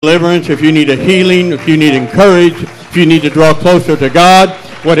deliverance, if you need a healing, if you need encouragement, if you need to draw closer to God,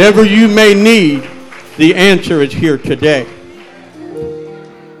 whatever you may need, the answer is here today.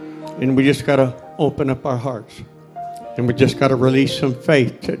 And we just got to open up our hearts. And we just got to release some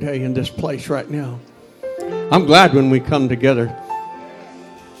faith today in this place right now. I'm glad when we come together.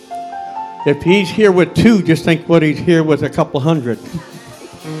 If he's here with 2, just think what he's here with a couple hundred.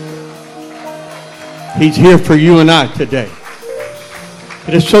 He's here for you and I today.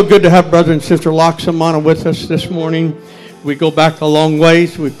 It is so good to have Brother and Sister Laksamana with us this morning. We go back a long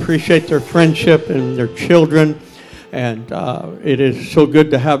ways. We appreciate their friendship and their children. And it is so good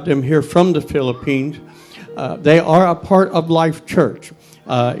to have them here from the Philippines. They are a part of Life Church.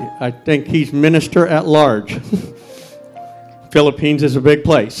 I think he's minister at large. Philippines is a big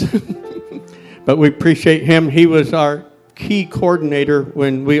place. But we appreciate him. He was our key coordinator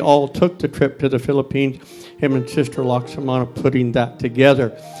when we all took the trip to the Philippines. Him and Sister Laksamana putting that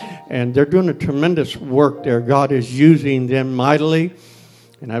together. And they're doing a tremendous work there. God is using them mightily.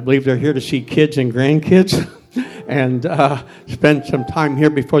 And I believe they're here to see kids and grandkids and spend some time here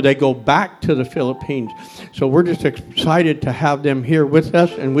before they go back to the Philippines. So we're just excited to have them here with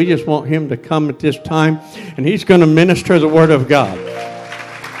us. And we just want him to come at this time. And he's going to minister the Word of God.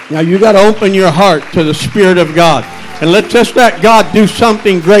 Now you got to open your heart to the Spirit of God. And let's just let God do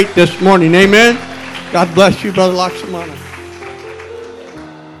something great this morning. Amen. God bless you, Brother Laksamana.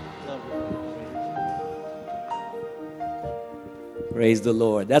 Praise the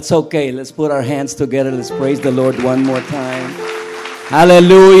Lord. That's okay. Let's put our hands together. Let's praise the Lord one more time.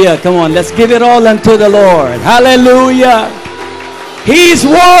 Hallelujah. Come on, let's give it all unto the Lord. Hallelujah. He's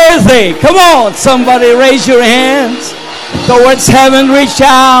worthy. Come on, somebody raise your hands towards heaven. Reach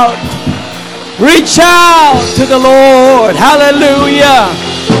out. Reach out to the Lord. Hallelujah.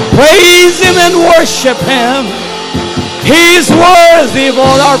 Praise Him and worship Him. He's worthy of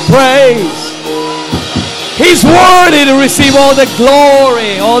all our praise. He's worthy to receive all the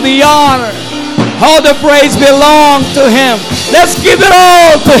glory, all the honor. All the praise belongs to Him. Let's give it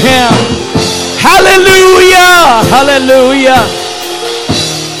all to Him. Hallelujah. Hallelujah.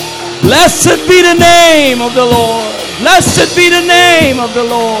 Blessed be the name of the Lord. Blessed be the name of the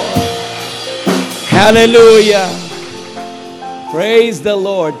Lord. Hallelujah. Praise the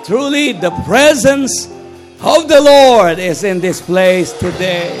Lord. Truly, the presence of the Lord is in this place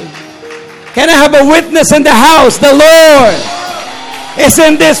today. Can I have a witness in the house? The Lord is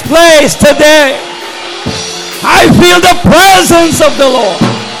in this place today. I feel the presence of the Lord.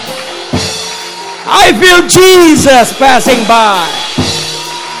 I feel Jesus passing by.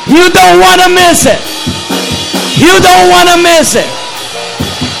 You don't want to miss it. You don't want to miss it.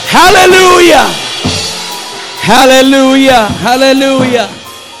 Hallelujah. Hallelujah. Hallelujah.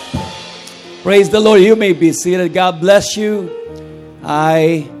 Praise the Lord. You may be seated. God bless you.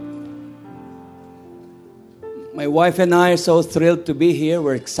 My wife and I are so thrilled to be here.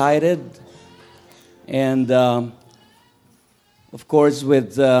 We're excited. And of course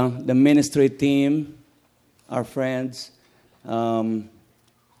with the ministry team, our friends, I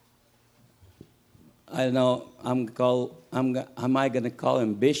don't know, am I going to call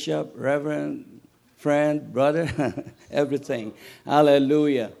him Bishop, Reverend, friend, brother, everything.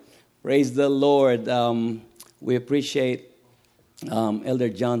 Hallelujah. Praise the Lord. We appreciate Elder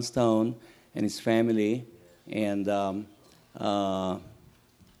John Stone and his family, and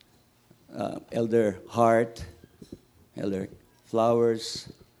Elder Hart, Elder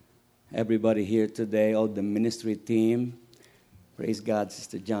Flowers, everybody here today, all the ministry team. Praise God,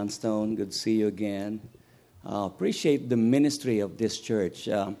 Sister John Stone. Good to see you again. Appreciate the ministry of this church.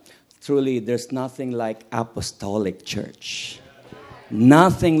 Truly, there's nothing like apostolic church.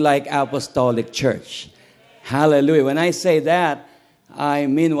 Nothing like apostolic church. Hallelujah. When I say that, I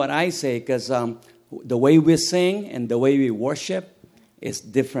mean what I say, because the way we sing and the way we worship is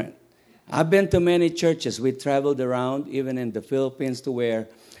different. I've been to many churches. We traveled around, even in the Philippines, to where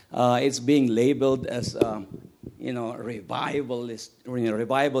it's being labeled as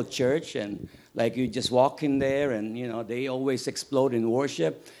revival church, and like you just walk in there and they always explode in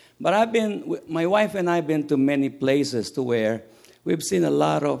worship. But my wife and I have been to many places to where we've seen a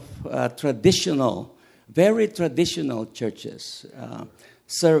lot of traditional, very traditional churches,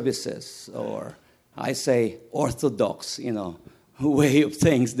 services, or I say orthodox, way of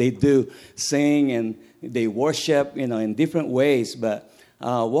things. They do sing and they worship, in different ways. But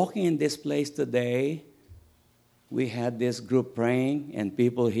walking in this place today, we had this group praying and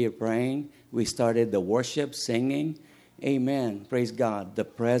people here praying. We started the worship, singing. Amen. Praise God. The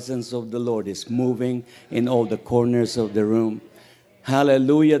presence of the Lord is moving in all the corners of the room.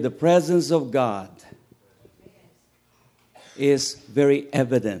 Hallelujah. The presence of God is very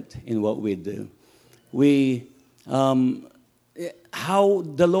evident in what we do. We, how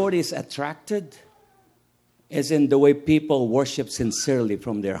the Lord is attracted is in the way people worship sincerely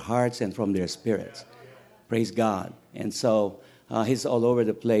from their hearts and from their spirits. Praise God. And so He's all over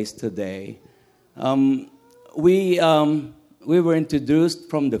the place today. We were introduced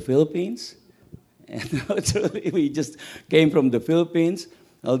from the Philippines. And we just came from the Philippines,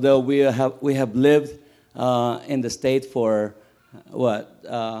 although we have lived in the state for,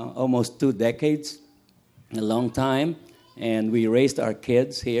 almost 2 decades, a long time. And we raised our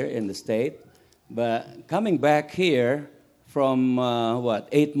kids here in the state. But coming back here from,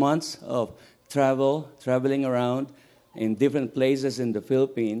 8 months of traveling around in different places in the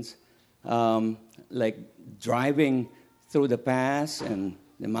Philippines, like driving through the pass and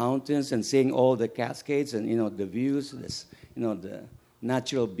the mountains and seeing all the cascades and, the views, the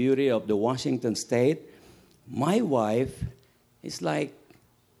natural beauty of the Washington state. My wife is like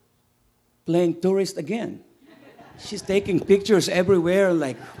playing tourist again. She's taking pictures everywhere,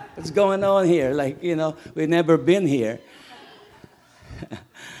 like, what's going on here? Like, we've never been here.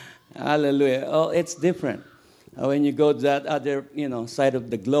 Hallelujah. Oh, it's different. When you go to that other, side of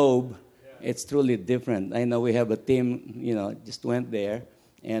the globe, it's truly different. I know we have a team, just went there,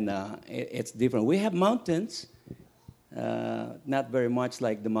 and it's different. We have mountains, not very much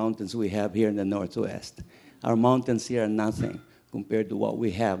like the mountains we have here in the Northwest. Our mountains here are nothing compared to what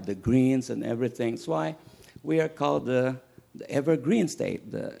we have, the greens and everything. That's why we are called the evergreen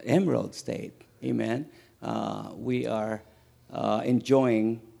state, the emerald state. Amen. We are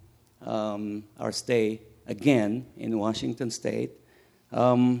enjoying our stay again in Washington state.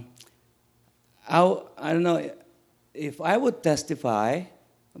 I don't know, if I would testify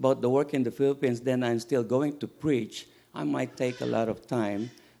about the work in the Philippines, then I'm still going to preach. I might take a lot of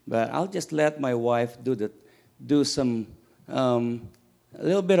time, but I'll just let my wife do some a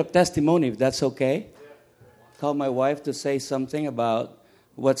little bit of testimony, if that's okay. Call my wife to say something about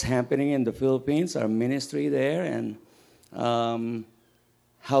what's happening in the Philippines, our ministry there, and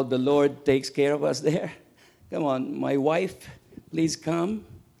how the Lord takes care of us there. Come on, my wife, please come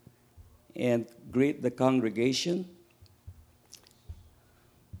and greet the congregation.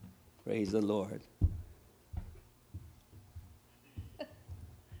 Praise the Lord.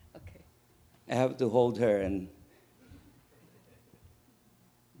 Okay. I have to hold her and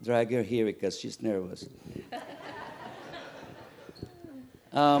drag her here because she's nervous.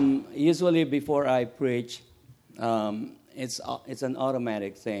 Usually before I preach, it's an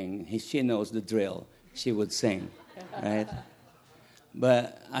automatic thing. She knows the drill. She would sing, right?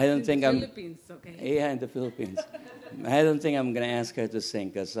 But I don't think I'm... Philippines, okay. Yeah, in the Philippines. I don't think I'm going to ask her to sing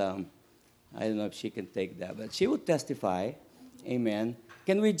because I don't know if she can take that. But she would testify. Amen.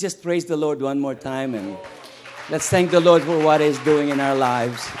 Can we just praise the Lord one more time? And let's thank the Lord for what He's doing in our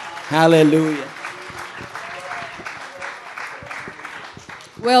lives. Hallelujah.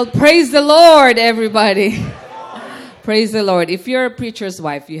 Well, praise the Lord, everybody. Praise the Lord. If you're a preacher's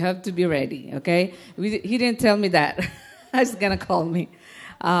wife, you have to be ready, okay? He didn't tell me that. He's going to call me.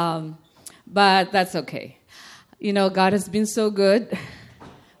 But that's okay. God has been so good.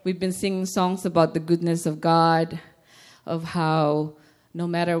 We've been singing songs about the goodness of God, of how no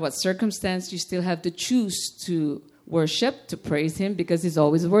matter what circumstance, you still have to choose to worship, to praise Him, because He's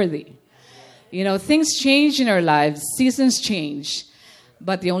always worthy. Things change in our lives. Seasons change.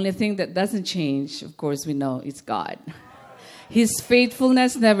 But the only thing that doesn't change, of course, we know, is God. His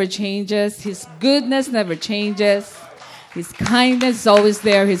faithfulness never changes. His goodness never changes. His kindness is always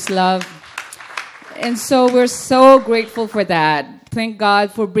there, His love. And so we're so grateful for that. Thank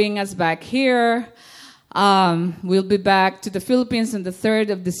God for bringing us back here. We'll be back to the Philippines on the 3rd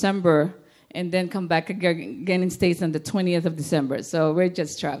of December and then come back again in States on the 20th of December. So we're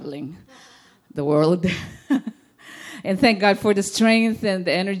just traveling the world. And thank God for the strength and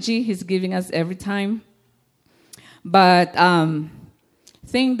the energy He's giving us every time. But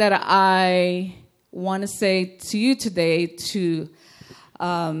thing that I want to say to you today, to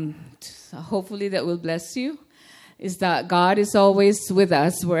hopefully that will bless you, is that God is always with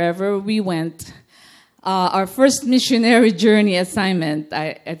us wherever we went. Our first missionary journey assignment,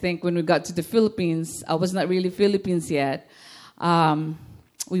 I think when we got to the Philippines, I was not really Philippines yet.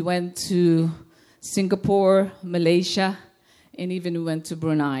 We went to Singapore, Malaysia, and even we went to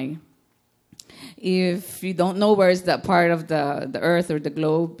Brunei. If you don't know where is that part of the earth or the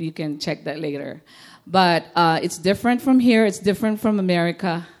globe, you can check that later. But it's different from here. It's different from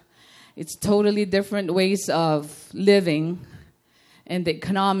America. It's totally different ways of living, and the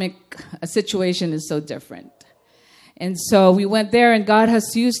economic situation is so different. And so we went there, and God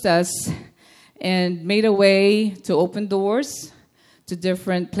has used us, and made a way to open doors to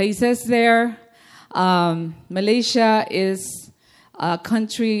different places there. Malaysia is a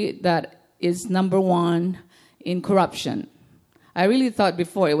country that is number one in corruption. I really thought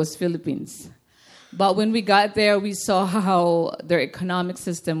before it was Philippines. But when we got there, we saw how their economic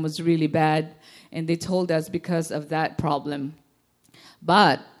system was really bad, and they told us because of that problem.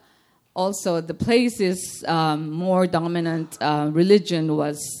 But also, the place's more dominant religion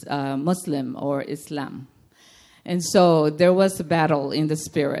was Muslim or Islam. And so there was a battle in the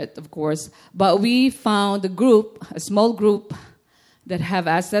spirit, of course. But we found a small group that have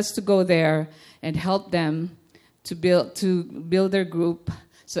asked us to go there and help them to build their group.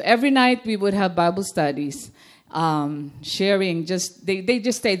 So every night we would have Bible studies, sharing. They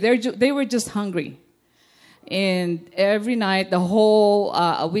just stayed there. They were just hungry, and every night, the whole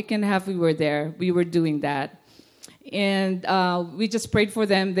a week and a half we were there. We were doing that, and we just prayed for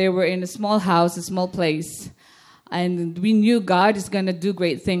them. They were in a small house, a small place, and we knew God is going to do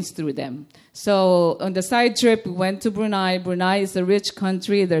great things through them. So on the side trip, we went to Brunei. Brunei is a rich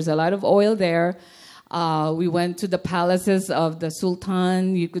country. There's a lot of oil there. We went to the palaces of the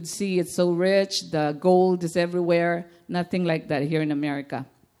Sultan. You could see it's so rich. The gold is everywhere. Nothing like that here in America.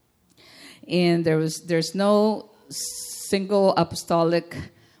 And there's no single apostolic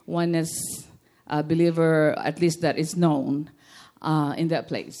oneness believer, at least that is known, in that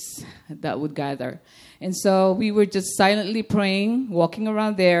place that would gather. And so we were just silently praying, walking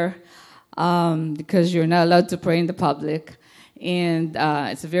around there, because you're not allowed to pray in the public. And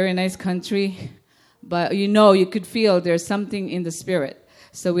it's a very nice country. But you could feel there's something in the spirit.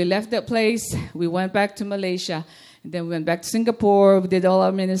 So we left that place. We went back to Malaysia. And then we went back to Singapore. We did all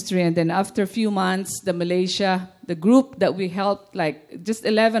our ministry. And then after a few months, the group that we helped, like just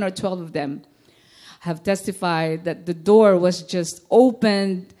 11 or 12 of them, have testified that the door was just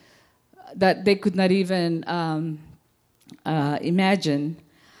opened that they could not even imagine.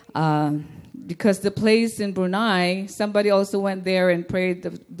 Because the place in Brunei, somebody also went there and prayed,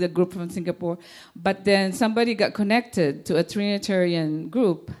 the group from Singapore. But then somebody got connected to a Trinitarian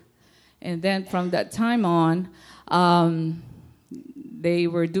group. And then from that time on, they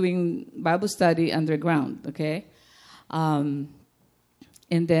were doing Bible study underground, okay? And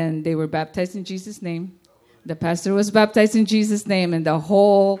then they were baptized in Jesus' name. The pastor was baptized in Jesus' name, and the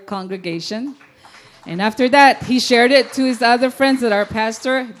whole congregation. And after that, he shared it to his other friends that are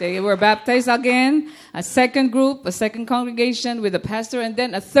pastor. They were baptized again. A second group, a second congregation with a pastor, and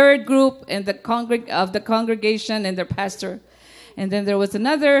then a third group of the congregation and their pastor. And then there was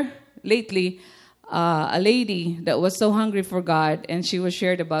another, lately, a lady that was so hungry for God, and she was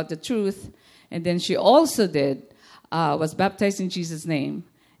shared about the truth. And then she also was baptized in Jesus' name,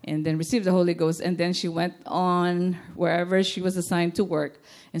 and then received the Holy Ghost. And then she went on wherever she was assigned to work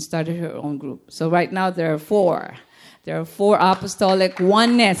and started her own group. So right now there are four. There are four apostolic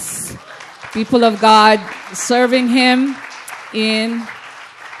oneness people of God serving Him in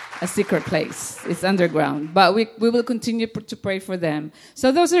a secret place. It's underground. But we will continue to pray for them.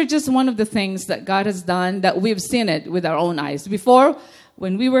 So those are just one of the things that God has done that we've seen it with our own eyes. Before,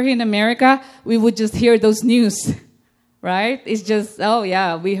 when we were here in America, we would just hear those news, right? It's just, oh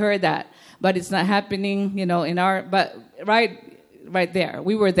yeah, we heard that. But it's not happening, but right there.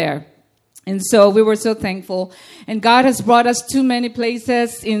 We were there. And so we were so thankful. And God has brought us to many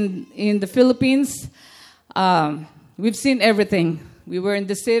places in the Philippines. We've seen everything. We were in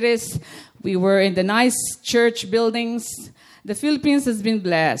the cities. We were in the nice church buildings. The Philippines has been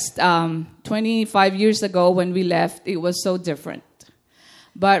blessed. 25 years ago when we left, it was so different.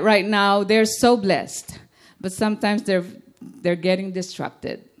 But right now, they're so blessed. But sometimes they're getting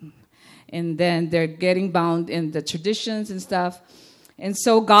distracted. And then they're getting bound in the traditions and stuff. And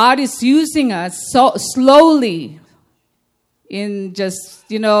so God is using us so slowly in just,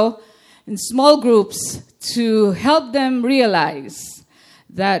 in small groups to help them realize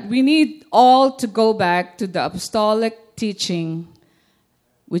that we need all to go back to the apostolic teaching,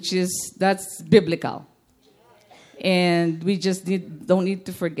 that's biblical. And we just don't need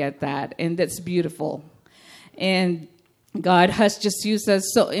to forget that. And that's beautiful. And God has just used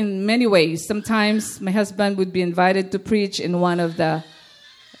us so in many ways. Sometimes my husband would be invited to preach in one of the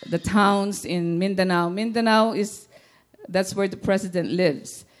towns in Mindanao. Mindanao that's where the president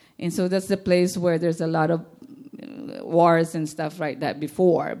lives. And so that's the place where there's a lot of wars and stuff like that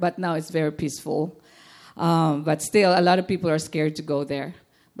before. But now it's very peaceful. But still, a lot of people are scared to go there.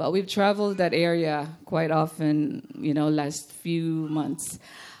 But we've traveled that area quite often, last few months.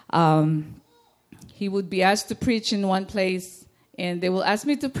 He would be asked to preach in one place, and they will ask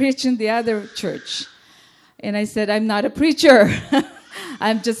me to preach in the other church. And I said, I'm not a preacher.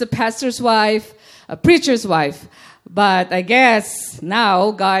 I'm just a pastor's wife, a preacher's wife. But I guess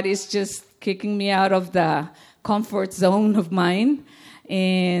now God is just kicking me out of the comfort zone of mine.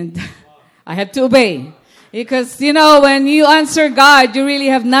 And I have to obey. Because, when you answer God, you really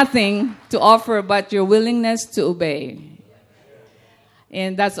have nothing to offer but your willingness to obey.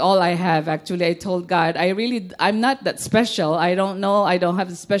 And that's all I have, actually. I told God, I'm not that special. I don't know. I don't have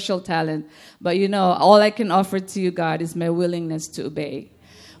a special talent. But, all I can offer to you, God, is my willingness to obey.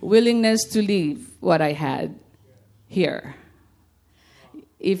 Willingness to leave what I had here.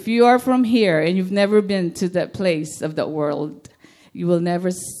 If you are from here and you've never been to that place of that world, you will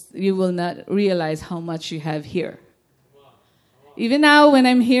not realize how much you have here. Even now, when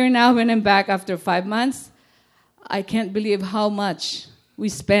I'm here now, when I'm back after 5 months, I can't believe how much we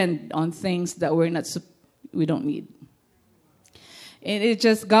spend on things that we don't need.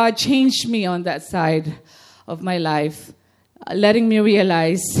 And God changed me on that side of my life, letting me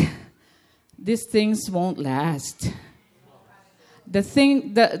realize these things won't last.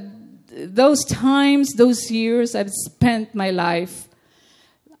 Those times, those years I've spent my life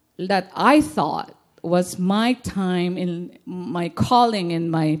that I thought was my time in my calling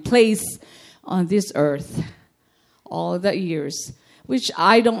and my place on this earth, all the years, which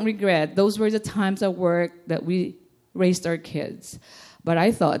I don't regret. Those were the times at work that we raised our kids. But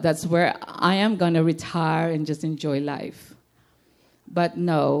I thought that's where I am going to retire and just enjoy life. But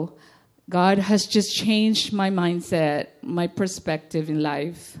no, God has just changed my mindset, my perspective in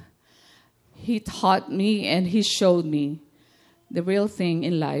life. He taught me and He showed me the real thing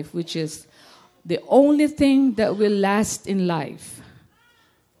in life, which is the only thing that will last in life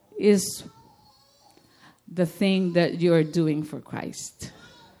is the thing that you are doing for Christ.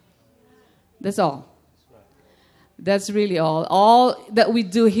 That's all. That's really all. All that we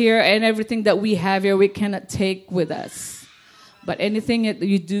do here and everything that we have here, we cannot take with us. But anything that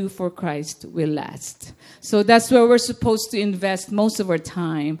you do for Christ will last. So that's where we're supposed to invest most of our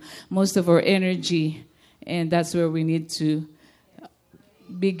time, most of our energy, and that's where we need to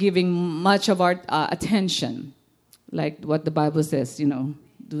be giving much of our attention. Like what the Bible says, do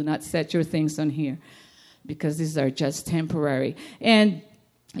not set your things on here because these are just temporary. And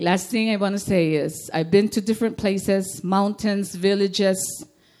last thing I want to say is I've been to different places, mountains, villages.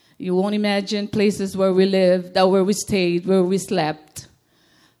 You won't imagine places where we lived, where we stayed, where we slept,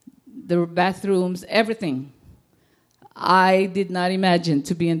 the bathrooms, everything. I did not imagine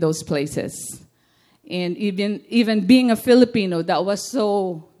to be in those places. And even being a Filipino, that was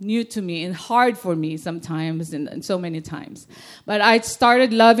so new to me and hard for me sometimes and so many times. But I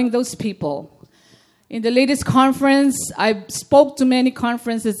started loving those people. In the latest conference, I spoke to many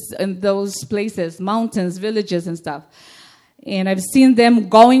conferences in those places, mountains, villages and stuff. And I've seen them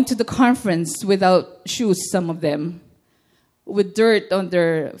going to the conference without shoes, some of them, with dirt on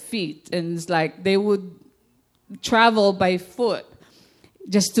their feet. And it's like they would travel by foot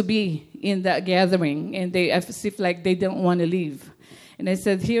just to be in that gathering. And they as if like they don't want to leave. And I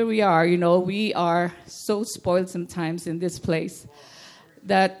said, here we are, we are so spoiled sometimes in this place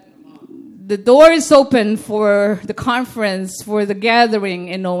that the door is open for the conference, for the gathering,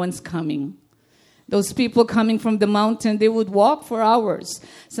 and no one's coming. Those people coming from the mountain, they would walk for hours.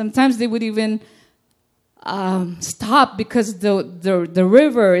 Sometimes they would even stop because the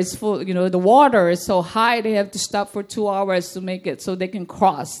river is full, the water is so high, they have to stop for 2 hours to make it so they can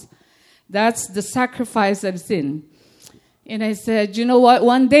cross. That's the sacrifice I've seen. And I said, you know what?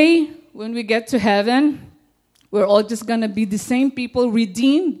 One day when we get to heaven, we're all just going to be the same people,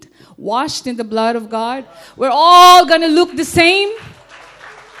 redeemed, washed in the blood of God. We're all going to look the same.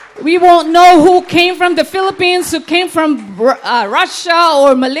 We won't know who came from the Philippines, who came from Russia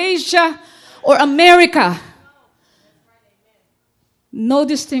or Malaysia or America. No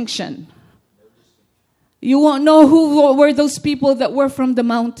distinction. You won't know who were those people that were from the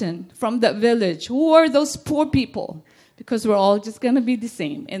mountain, from that village. Who are those poor people? Because we're all just going to be the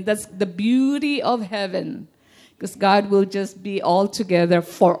same. And that's the beauty of heaven. Because God will just be all together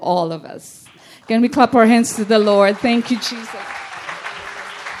for all of us. Can we clap our hands to the Lord? Thank you, Jesus.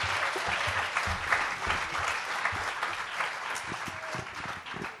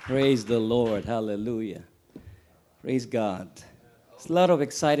 Praise the Lord. Hallelujah. Praise God. It's a lot of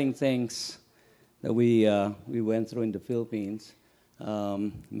exciting things that we went through in the Philippines.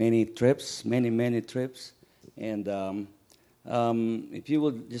 Many trips, many trips. And if you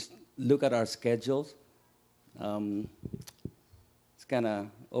will just look at our schedules, it's kind of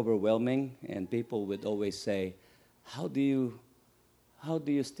overwhelming. And people would always say, how do you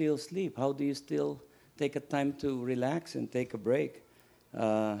still sleep? How do you still take a time to relax and take a break?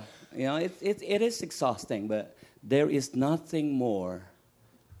 It is exhausting, but there is nothing more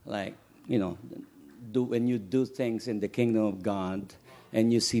like, when you do things in the kingdom of God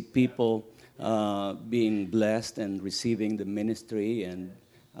and you see people being blessed and receiving the ministry, and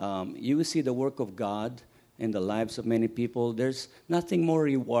you will see the work of God in the lives of many people. There's nothing more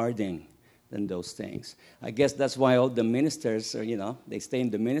rewarding than those things. I guess that's why all the ministers are, they stay in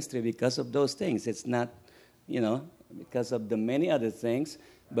the ministry because of those things. It's not, because of the many other things,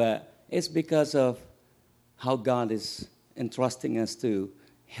 but it's because of how God is entrusting us to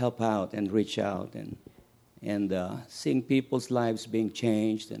help out and reach out and seeing people's lives being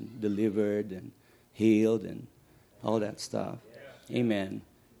changed and delivered and healed and all that stuff. Yeah. Amen.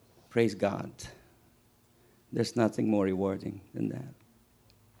 Praise God. There's nothing more rewarding than that.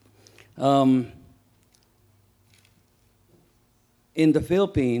 In the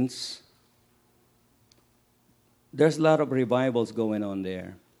Philippines, there's a lot of revivals going on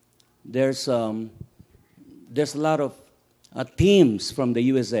there. There's a lot of teams from the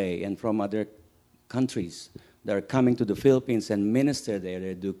USA and from other countries that are coming to the Philippines and minister there.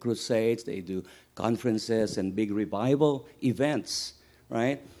 They do crusades, they do conferences and big revival events,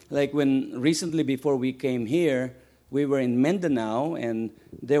 right? Like when recently before we came here, we were in Mindanao, and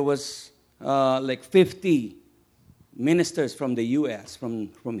there was like 50 ministers from the U.S.,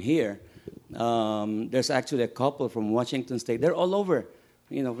 from here. There's actually a couple from Washington State. They're all over,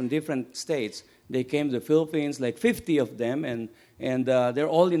 from different states. They came to the Philippines, like 50 of them, and they're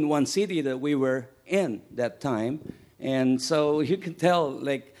all in one city that we were in that time. And so you can tell,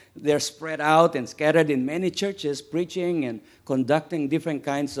 like, they're spread out and scattered in many churches, preaching and conducting different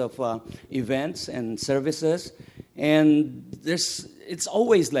kinds of events and services. And it's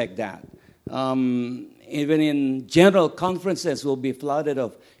always like that. Even in general conferences, we'll be flooded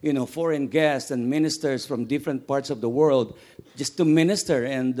of foreign guests and ministers from different parts of the world, just to minister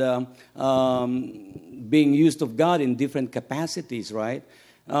and being used of God in different capacities. Right?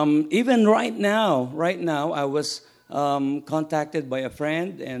 Even right now, I was contacted by a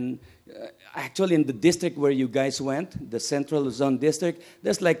friend, and actually in the district where you guys went, the Central Luzon district,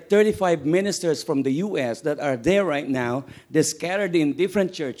 there's like 35 ministers from the U.S. that are there right now. They're scattered in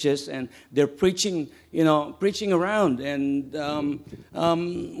different churches, and they're preaching around. And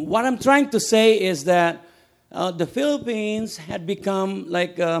what I'm trying to say is that the Philippines had become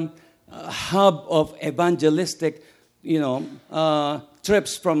like a hub of evangelistic,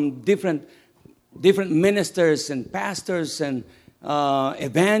 trips from different ministers and pastors and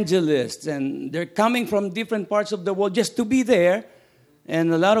evangelists, and they're coming from different parts of the world just to be there.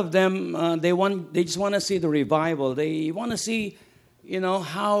 And a lot of them, they just want to see the revival. They want to see,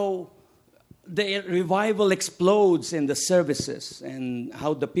 how the revival explodes in the services and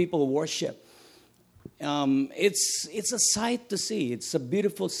how the people worship. It's a sight to see. It's a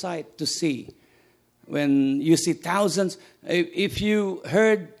beautiful sight to see when you see thousands. If you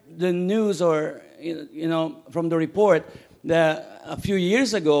heard the news or from the report that a few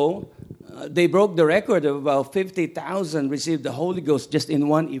years ago they broke the record of about 50,000 received the Holy Ghost just in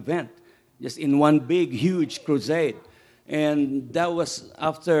one event, just in one big huge crusade. And that was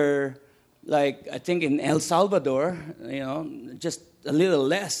after, like, I think in El Salvador, just a little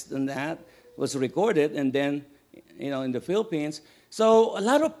less than that was recorded, and then in the Philippines. So a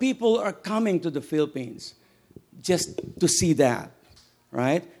lot of people are coming to the Philippines just to see that.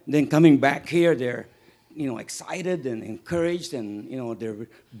 Right? Then coming back here, they're, excited and encouraged, and, they're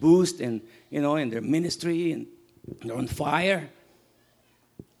boosted, and, in their ministry, and they're on fire.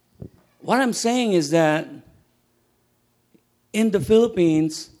 What I'm saying is that in the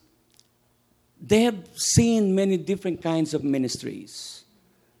Philippines, they have seen many different kinds of ministries.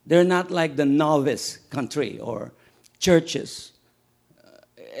 They're not like the novice country or churches.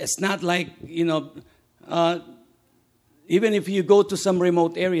 It's not like, even if you go to some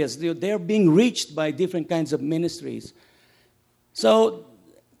remote areas, they're being reached by different kinds of ministries. So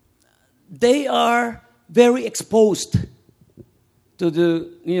they are very exposed to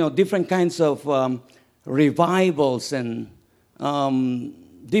the different kinds of revivals and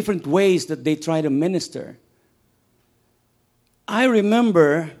different ways that they try to minister. I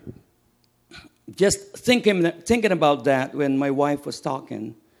remember just thinking about that when my wife was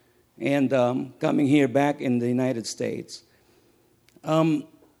talking. And coming here back in the United States,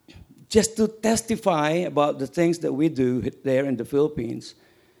 just to testify about the things that we do there in the Philippines,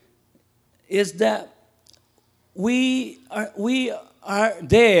 is that we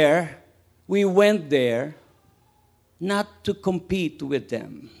went there not to compete with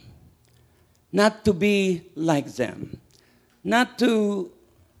them, not to be like them, not to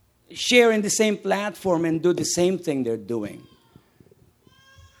share in the same platform and do the same thing they're doing.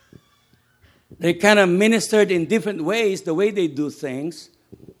 They kind of ministered in different ways, the way they do things.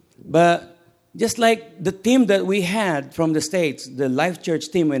 But just like the team that we had from the States, the Life Church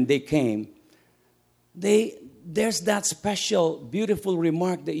team, when they came, there's that special, beautiful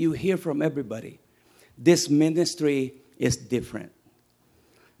remark that you hear from everybody. This ministry is different.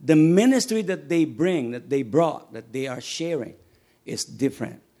 The ministry that they bring, that they brought, that they are sharing is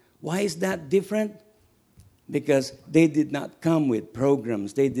different. Why is that different? Because they did not come with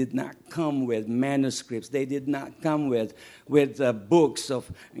programs. They did not come with manuscripts. They did not come with books of,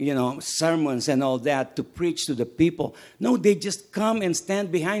 sermons and all that to preach to the people. No, they just come and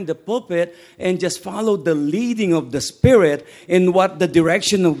stand behind the pulpit and just follow the leading of the Spirit in what the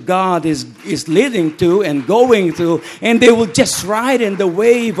direction of God is leading to and going to. And they will just ride in the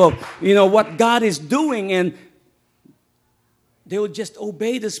wave of, what God is doing. And they will just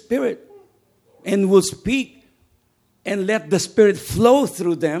obey the Spirit and will speak and let the Spirit flow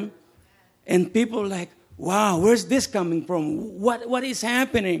through them. And people are like, wow, where's this coming from? What is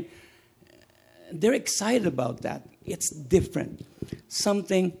happening? They're excited about that. It's different.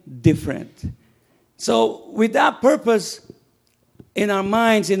 Something different. So with that purpose in our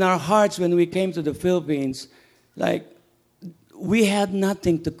minds, in our hearts, when we came to the Philippines, we had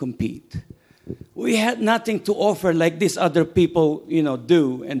nothing to compete. We had nothing to offer like these other people,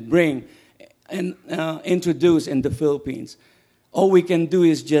 do and bring and introduce in the Philippines. All we can do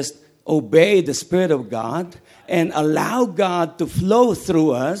is just obey the Spirit of God and allow God to flow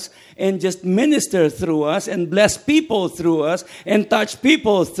through us and just minister through us and bless people through us and touch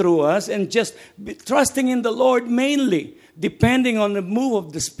people through us and just be trusting in the Lord mainly, depending on the move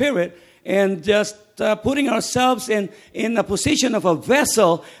of the Spirit and just putting ourselves in a position of a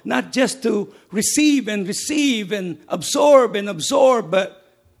vessel, not just to receive and absorb, but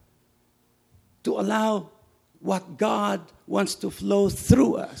to allow what God wants to flow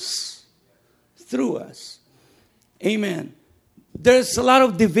through us. Through us. Amen. There's a lot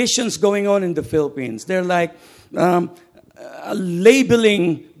of divisions going on in the Philippines. They're like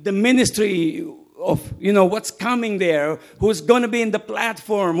labeling the ministry of, what's coming there, who's going to be in the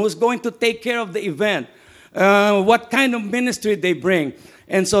platform, who's going to take care of the event, what kind of ministry they bring.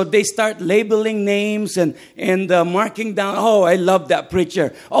 And so they start labeling names and marking down, oh, I love that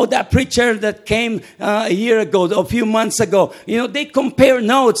preacher. Oh, that preacher that came a year ago, a few months ago. They compare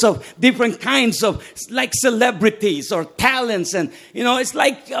notes of different kinds of, like celebrities or talents. And, it's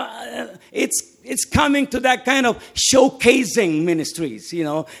like, it's coming to that kind of showcasing ministries.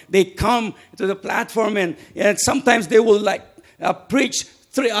 They come to the platform and sometimes they will preach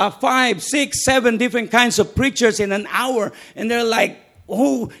 3, 5, 6, 7 different kinds of preachers in an hour. And they're like,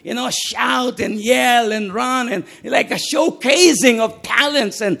 shout and yell and run and like a showcasing of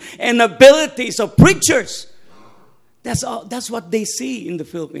talents and abilities of preachers. That's what they see in the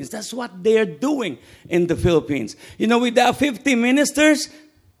Philippines. That's what they're doing in the Philippines. With the 50 ministers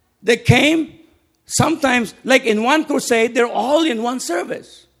that came, sometimes, like in one crusade, they're all in one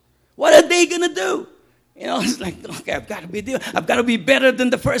service. What are they going to do? It's like, okay, I've got to be better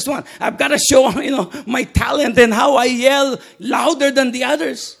than the first one. I've got to show, my talent and how I yell louder than the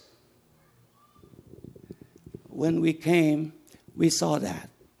others. When we came, we saw that.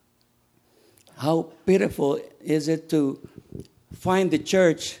 How pitiful is it to find the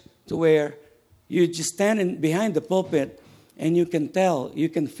church to where you just stand behind the pulpit and you can tell, you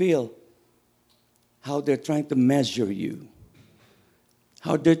can feel how they're trying to measure you.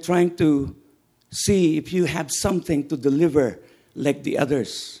 How they're trying to see if you have something to deliver like the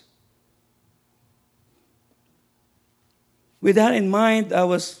others. With that in mind, I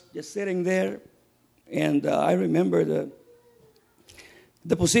was just sitting there, and I remember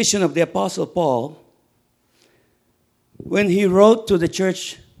the position of the Apostle Paul when he wrote to the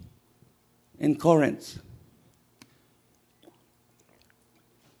church in Corinth.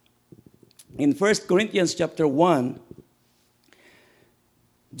 In 1 Corinthians chapter 1,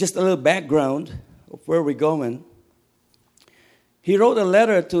 just a little background of where we're going. He wrote a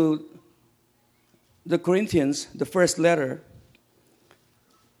letter to the Corinthians, the first letter.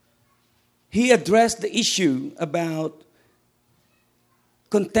 He addressed the issue about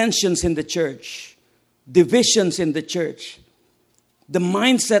contentions in the church, divisions in the church, the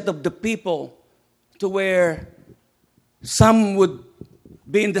mindset of the people to where some would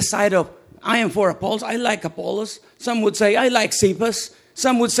be in the side of, I am for Apollos, I like Apollos. Some would say, I like Cephas.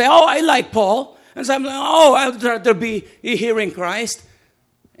 Some would say, oh, I like Paul. And some like, oh, I'd rather be hearing Christ.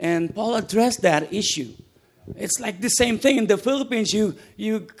 And Paul addressed that issue. It's like the same thing in the Philippines.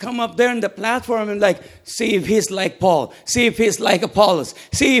 You come up there in the platform and see if he's like Paul. See if he's like Apollos.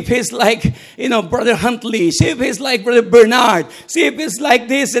 See if he's like, Brother Huntley. See if he's like Brother Bernard. See if he's like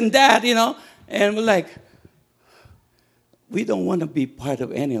this and that, And we're like, we don't want to be part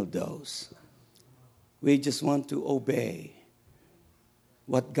of any of those. We just want to obey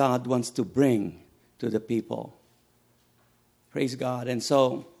what God wants to bring to the people. Praise God. And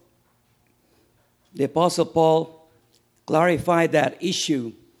so, the Apostle Paul clarified that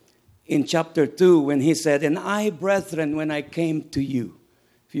issue in chapter 2 when he said, "And I, brethren, when I came to you."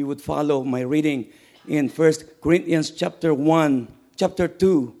 If you would follow my reading in 1 Corinthians chapter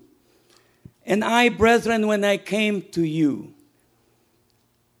 2. "And I, brethren, when I came to you,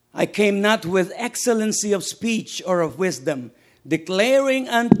 I came not with excellency of speech or of wisdom, declaring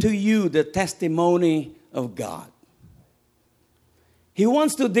unto you the testimony of God." He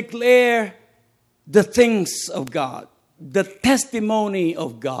wants to declare the things of God, the testimony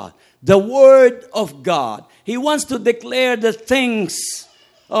of God, the word of God. He wants to declare the things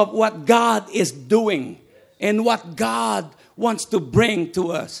of what God is doing and what God wants to bring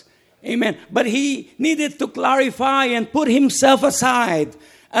to us. Amen. But he needed to clarify and put himself aside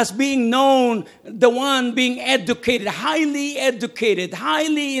as being known, the one being educated, highly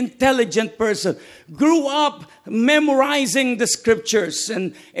intelligent person, grew up memorizing the scriptures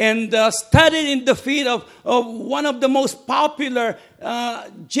and studied in the feet of one of the most popular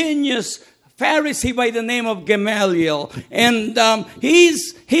genius Pharisee by the name of Gamaliel. And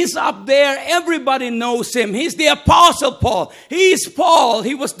he's up there. Everybody knows him. He's the Apostle Paul. He's Paul.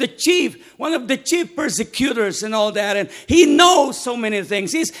 He was one of the chief persecutors and all that. And he knows so many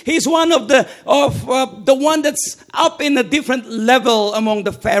things. He's one of the one that's up in a different level among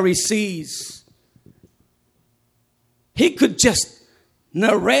the Pharisees. He could just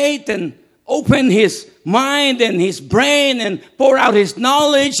narrate and open his mind and his brain and pour out his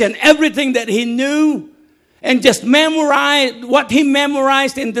knowledge and everything that he knew and just memorize what he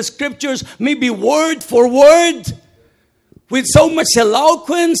memorized in the scriptures, maybe word for word, with so much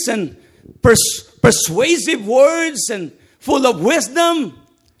eloquence and persuasive words and full of wisdom.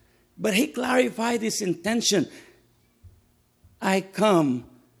 But he clarified his intention. I come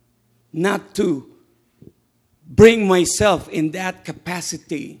not to bring myself in that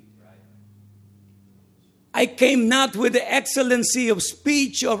capacity. I came not with the excellency of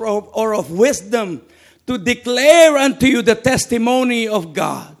speech or of wisdom to declare unto you the testimony of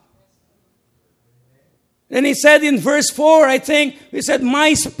God. Then he said in verse 4, I think, he said,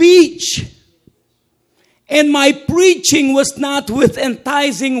 "My speech and my preaching was not with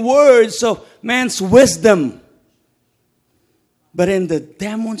enticing words of man's wisdom, but in the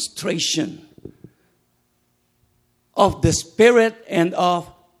demonstration of the Spirit and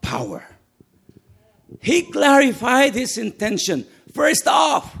of power." He clarified his intention. First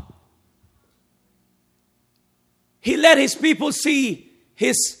off, he let his people see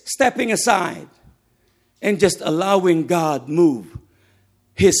his stepping aside and just allowing God move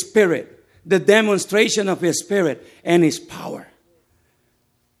his Spirit, the demonstration of his Spirit and his power.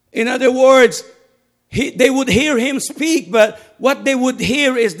 In other words, they would hear him speak, but what they would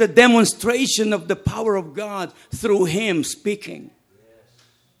hear is the demonstration of the power of God through him speaking.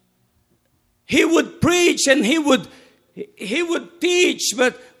 He would preach and he would teach,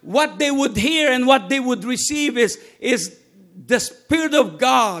 but what they would hear and what they would receive is the Spirit of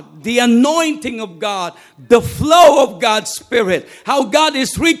God, the anointing of God, the flow of God's Spirit, how God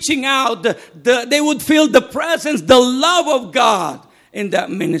is reaching out. They would feel the presence, the love of God in that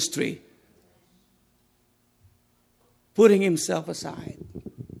ministry. Putting himself aside.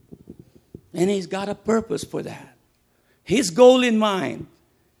 And he's got a purpose for that. His goal in mind.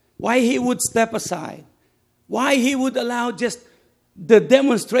 Why he would step aside. Why he would allow just the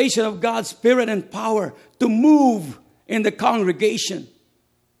demonstration of God's Spirit and power to move in the congregation.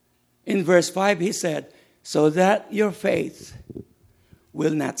 In verse 5 he said, "So that your faith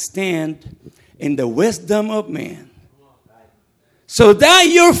will not stand in the wisdom of man." So that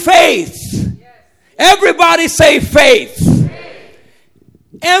your faith, everybody say faith.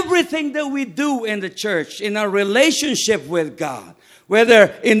 Everything that we do in the church, in our relationship with God,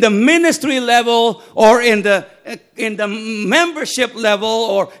 whether in the ministry level or in the membership level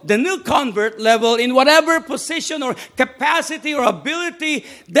or the new convert level, in whatever position or capacity or ability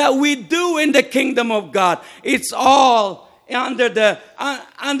that we do in the kingdom of God, it's all under the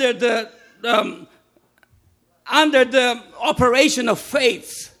operation of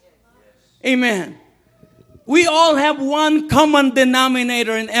faith. Amen. We all have one common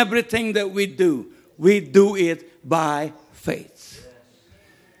denominator in everything that we do. We do it by faith.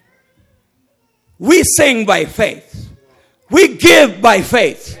 We sing by faith. We give by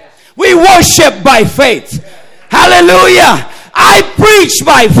faith. We worship by faith. Hallelujah. I preach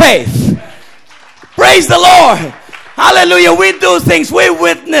by faith. Praise the Lord. Hallelujah. We do things. We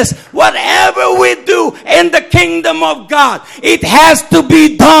witness. Whatever we do in the kingdom of God, it has to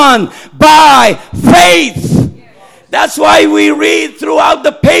be done by faith. That's why we read throughout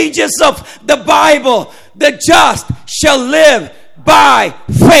the pages of the Bible, the just shall live by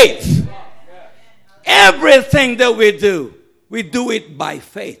faith. Everything that we do it by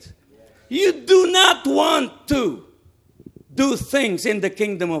faith. You do not want to do things in the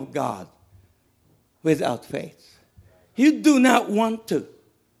kingdom of God without faith. You do not want to.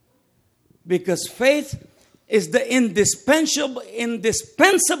 Because faith is the indispensable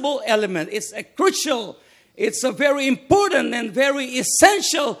element. It's a crucial, it's a very important and very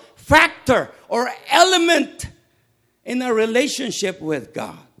essential factor or element in a relationship with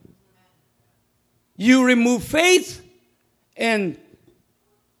God. You remove faith and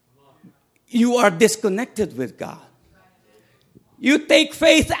you are disconnected with God. You take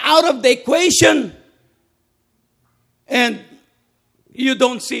faith out of the equation and you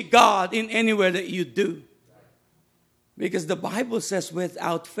don't see God in anywhere that you do. Because the Bible says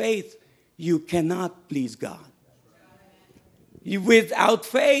without faith, you cannot please God. Without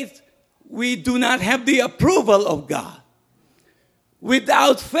faith, we do not have the approval of God.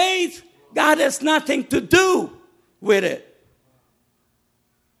 Without faith, God has nothing to do with it.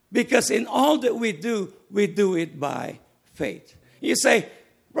 Because in all that we do it by faith. You say,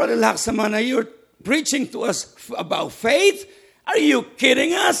 Brother Laksamana, you're preaching to us about faith? Are you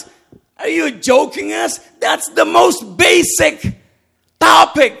kidding us? Are you joking us? That's the most basic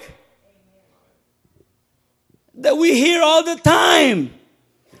topic that we hear all the time.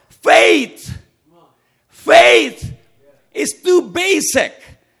 Faith. Faith is too basic.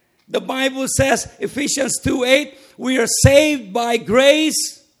 The Bible says, Ephesians 2:8, we are saved by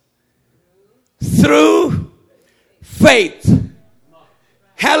grace through faith.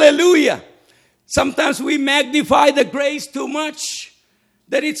 Hallelujah. Sometimes we magnify the grace too much.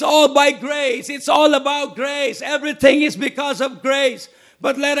 That it's all by grace. It's all about grace. Everything is because of grace.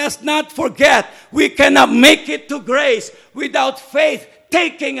 But let us not forget, we cannot make it to grace without faith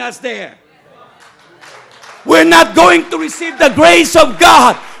taking us there. We're not going to receive the grace of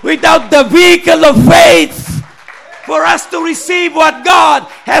God without the vehicle of faith for us to receive what God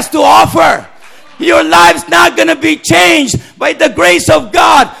has to offer. Your life's not going to be changed by the grace of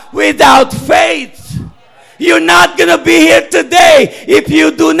God without faith. You're not going to be here today if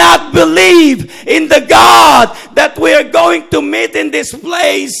you do not believe in the God that we are going to meet in this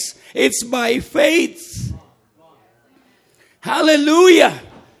place. It's by faith. Hallelujah.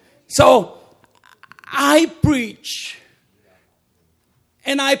 So, I preach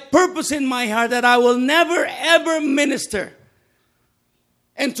and I purpose in my heart that I will never ever minister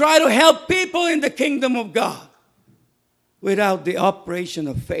and try to help people in the kingdom of God without the operation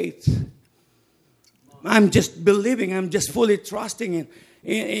of faith. I'm just believing, I'm just fully trusting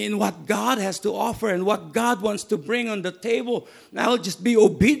in what God has to offer and what God wants to bring on the table. I'll just be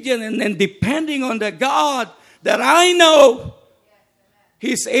obedient and then depending on the God that I know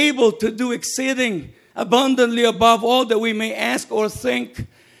He's able to do exceeding abundantly above all that we may ask or think.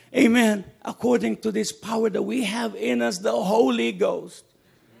 Amen. According to this power that we have in us, the Holy Ghost.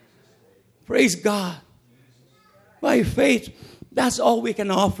 Praise God. By faith, that's all we can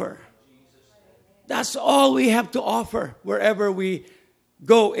offer. That's all we have to offer wherever we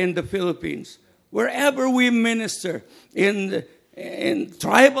go in the Philippines. Wherever we minister in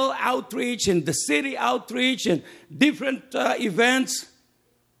tribal outreach, in the city outreach, and different events.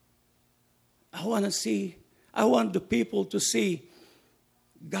 I want the people to see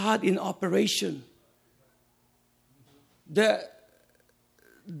God in operation.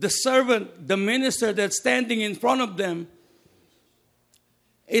 The servant, the minister that's standing in front of them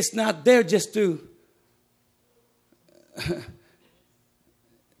is not there just to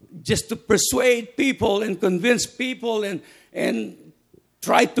persuade people and convince people and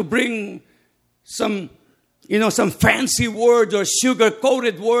try to bring some fancy words or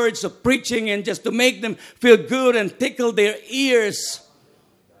sugar-coated words of preaching and just to make them feel good and tickle their ears.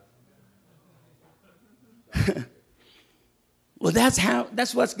 Well,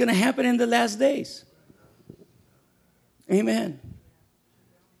 that's what's going to happen in the last days. Amen.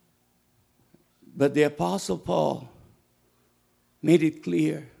 But the Apostle Paul made it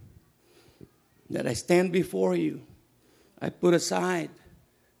clear that I stand before you. I put aside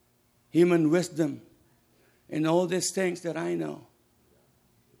human wisdom and all these things that I know.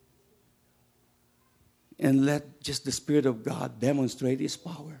 And let just the Spirit of God demonstrate His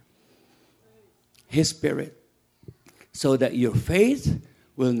power, His Spirit, so that your faith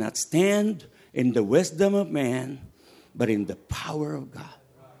will not stand in the wisdom of man, but in the power of God.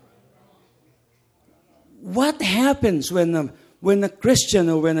 what happens when a Christian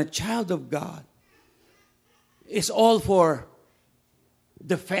or when a child of God is all for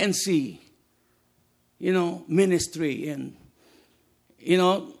the fancy, ministry and,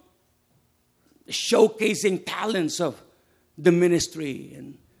 showcasing talents of the ministry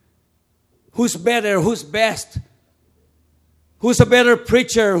and who's better, who's best, who's a better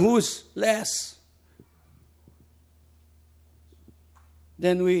preacher, who's less.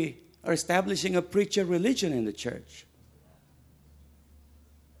 Then we are establishing a preacher religion in the church.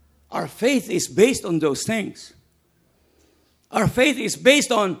 Our faith is based on those things. Our faith is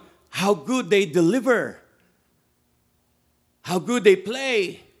based on how good they deliver, how good they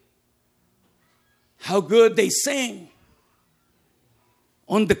play, how good they sing,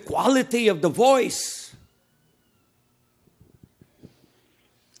 on the quality of the voice.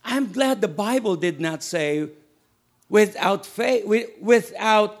 I'm glad the Bible did not say, without faith,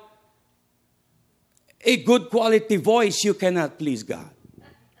 without a good quality voice, you cannot please God.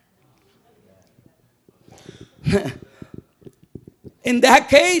 In that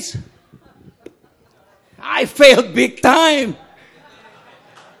case, I failed big time.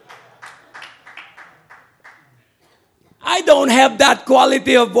 I don't have that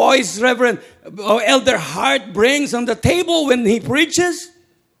quality of voice Reverend or Elder Hart brings on the table when he preaches.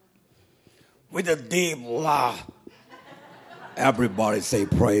 With a deep laugh. Everybody say,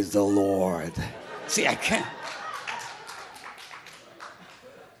 praise the Lord. See, I can't.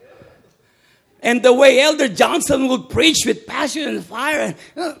 And the way Elder Johnson would preach with passion and fire,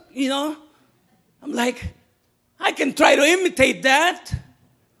 I'm like, I can try to imitate that.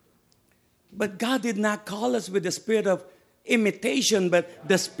 But God did not call us with the spirit of imitation, but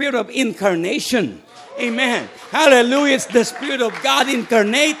the spirit of incarnation. Amen. Hallelujah. It's the Spirit of God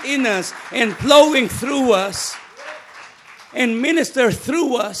incarnate in us and flowing through us and minister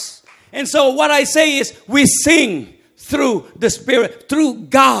through us. And so what I say is we sing through the Spirit, through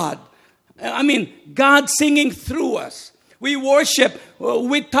God. God singing through us. We worship,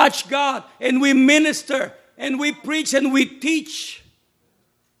 we touch God, and we minister, and we preach, and we teach.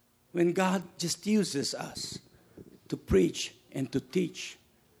 When God just uses us to preach and to teach.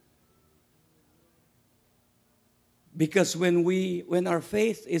 Because when our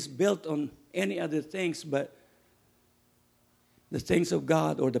faith is built on any other things but the things of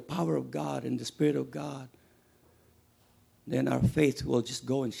God or the power of God and the Spirit of God, then our faith will just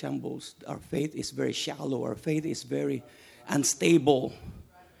go in shambles. Our faith is very shallow. Our faith is very unstable.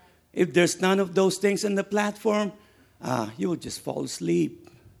 If there's none of those things in the platform, you will just fall asleep.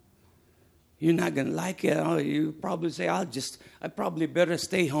 You're not going to like it. You probably say, I probably better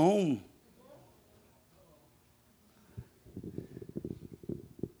stay home.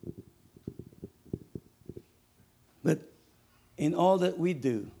 But in all that we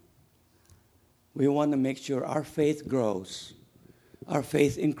do, we want to make sure our faith grows, our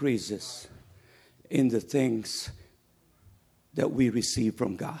faith increases in the things that we receive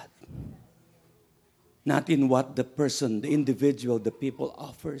from God. Not in what the person, the individual, the people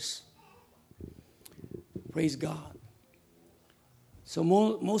offers. Praise God. So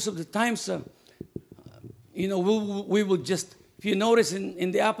most of the times, we will just, if you notice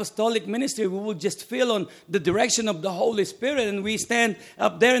in the apostolic ministry, we will just feel on the direction of the Holy Spirit, and we stand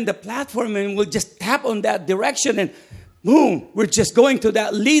up there in the platform and we'll just tap on that direction, and boom, we're just going to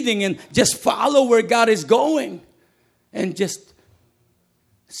that leading and just follow where God is going and just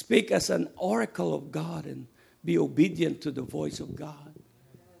speak as an oracle of God and be obedient to the voice of God.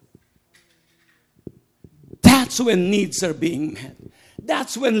 That's when needs are being met.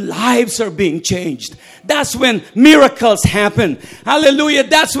 That's when lives are being changed. That's when miracles happen. Hallelujah.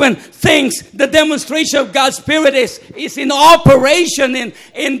 That's when the demonstration of God's Spirit is in operation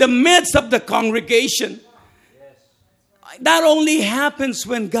in the midst of the congregation. That only happens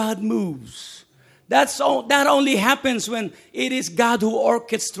when God moves. That only happens when it is God who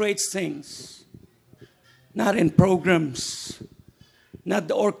orchestrates things. Not in programs. Not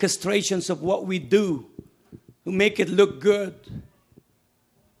the orchestrations of what we do to make it look good.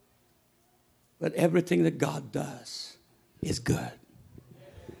 But everything that God does is good.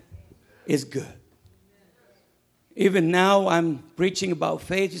 Is good. Even now I'm preaching about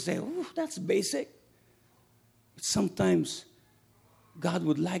faith. You say, oh, that's basic. But sometimes God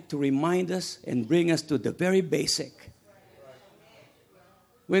would like to remind us and bring us to the very basic.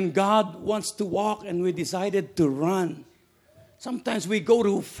 When God wants to walk and we decided to run. Sometimes we go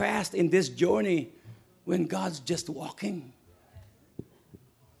too fast in this journey when God's just walking.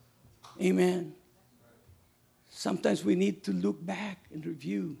 Amen. Sometimes we need to look back and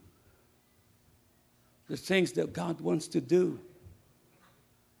review the things that God wants to do.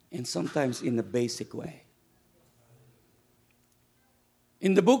 And sometimes in a basic way.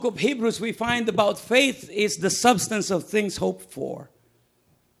 In the book of Hebrews, we find about faith is the substance of things hoped for.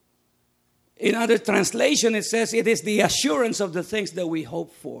 In other translation, it says it is the assurance of the things that we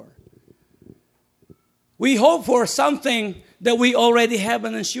hope for. We hope for something that we already have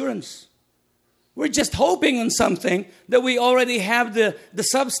an assurance. We're just hoping on something that we already have the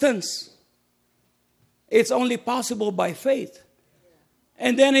substance. It's only possible by faith.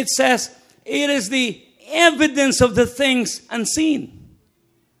 And then it says, it is the evidence of the things unseen.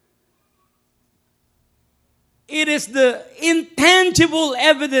 It is the intangible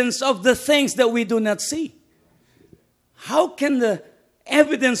evidence of the things that we do not see. How can the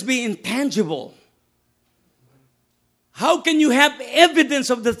evidence be intangible? How can you have evidence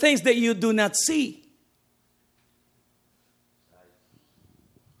of the things that you do not see?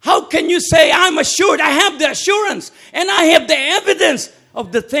 How can you say, I'm assured, I have the assurance, and I have the evidence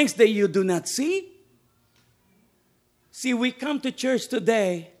of the things that you do not see? See, we come to church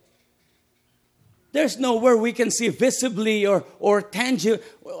today. There's nowhere we can see visibly or tangible,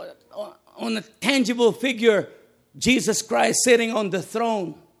 on a tangible figure, Jesus Christ sitting on the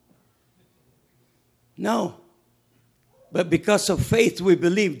throne. No. But because of faith, we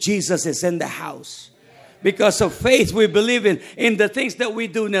believe Jesus is in the house. Because of faith, we believe in the things that we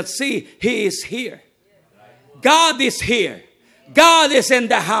do not see. He is here. God is here. God is in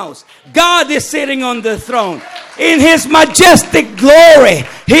the house. God is sitting on the throne. In His majestic glory.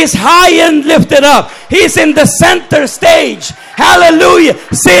 He's high and lifted up. He's in the center stage. Hallelujah.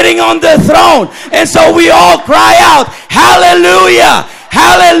 Sitting on the throne. And so we all cry out, hallelujah.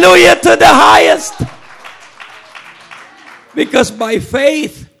 Hallelujah to the highest. Because by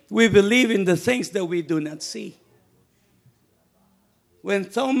faith, we believe in the things that we do not see. When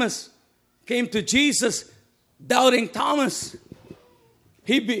Thomas came to Jesus, doubting Thomas,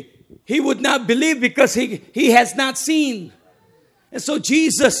 he would not believe because he has not seen. And so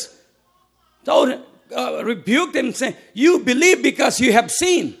Jesus rebuked him, saying, you believe because you have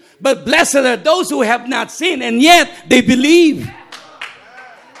seen. But blessed are those who have not seen, and yet they believe.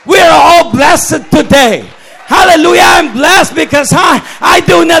 We are all blessed today. Hallelujah, I'm blessed because I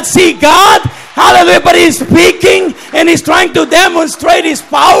do not see God. Hallelujah, but He's speaking and He's trying to demonstrate His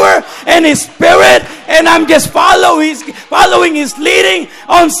power and His Spirit. And I'm just following His leading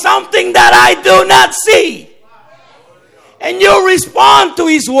on something that I do not see. And you respond to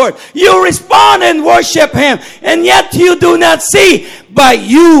His word. You respond and worship Him. And yet you do not see. But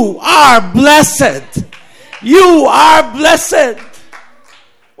you are blessed. You are blessed.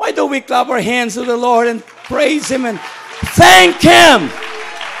 Why don't we clap our hands to the Lord and praise Him and thank Him?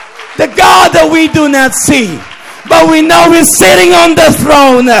 The God that we do not see, but we know He's sitting on the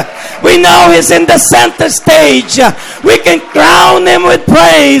throne. We know He's in the center stage. We can crown Him with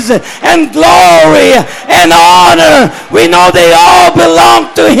praise and glory and honor. We know they all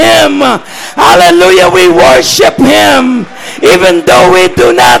belong to Him. Hallelujah. We worship Him even though we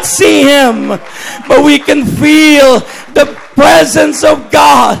do not see Him, but we can feel the presence of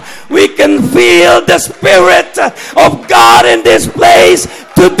God. We can feel the Spirit of God in this place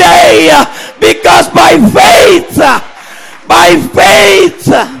today because by faith,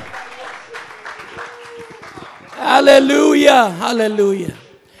 hallelujah, hallelujah.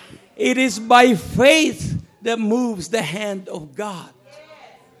 It is by faith that moves the hand of God.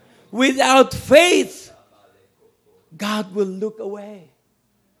 Without faith, God will look away.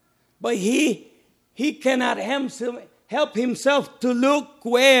 But He cannot help Himself to look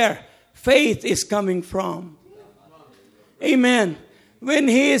where faith is coming from. Amen. When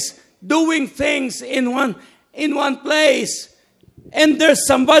He is doing things in one place and there's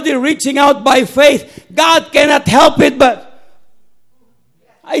somebody reaching out by faith, God cannot help it, but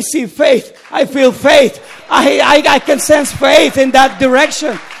I see faith. I feel faith. I can sense faith in that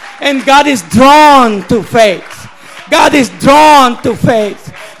direction. And God is drawn to faith. God is drawn to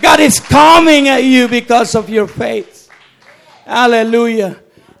faith. God is coming at you because of your faith. Hallelujah.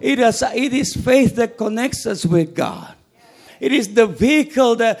 It is faith that connects us with God. It is the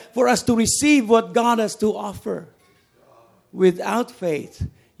vehicle for us to receive what God has to offer. Without faith,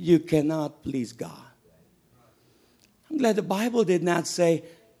 you cannot please God. I'm glad the Bible did not say,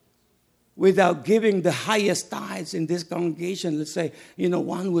 without giving the highest tithes in this congregation, let's say,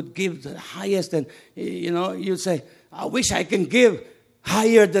 one would give the highest and, you'd say, I wish I can give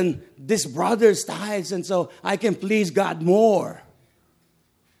higher than this brother's tithes and so I can please God more.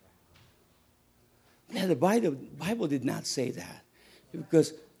 Yeah, the Bible did not say that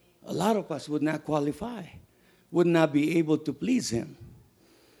because a lot of us would not qualify, would not be able to please Him.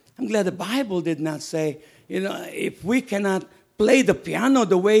 I'm glad the Bible did not say, if we cannot play the piano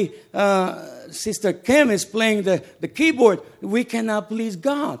the way Sister Kim is playing the keyboard, we cannot please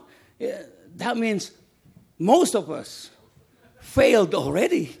God. That means most of us failed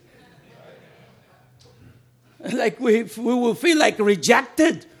already. Like we will feel like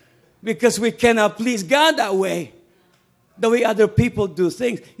rejected because we cannot please God that way. The way other people do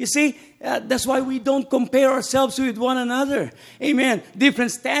things. You see, that's why we don't compare ourselves with one another. Amen.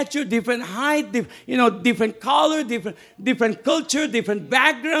 Different stature, different height, different color, different culture, different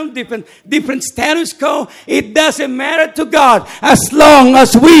background, different status quo. It doesn't matter to God as long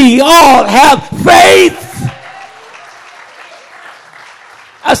as we all have faith.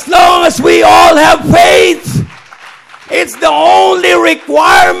 As long as we all have faith. It's the only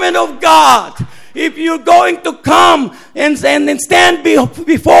requirement of God. If you're going to come and stand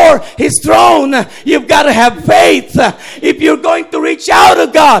before His throne, you've got to have faith. If you're going to reach out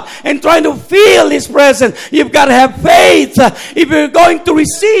to God and trying to feel His presence, you've got to have faith. If you're going to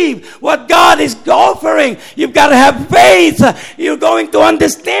receive what God is offering, you've got to have faith. You're going to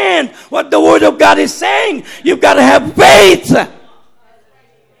understand what the Word of God is saying, you've got to have faith.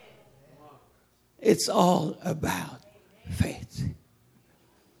 It's all about faith.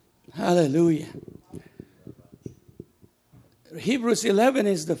 Hallelujah. Hebrews 11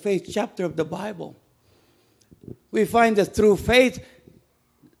 is the faith chapter of the Bible. We find that through faith,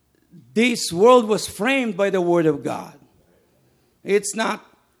 this world was framed by the Word of God. It's not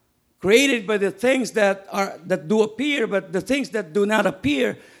created by the things that do appear, but the things that do not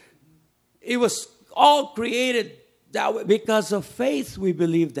appear. It was all created that way because of faith. We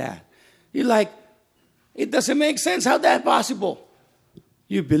believe that. You're like, it doesn't make sense. How's that possible?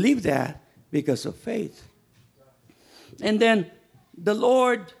 You believe that because of faith. And then the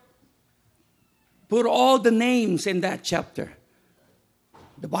Lord put all the names in that chapter.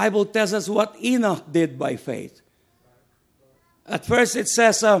 The Bible tells us what Enoch did by faith. At first it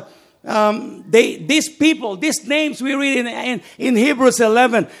says, these people, these names we read in Hebrews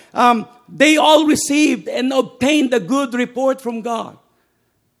 11, they all received and obtained a good report from God.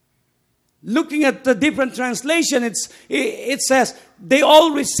 Looking at the different translation, it says they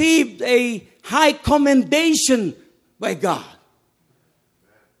all received a high commendation by God.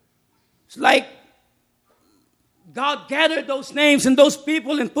 It's like God gathered those names and those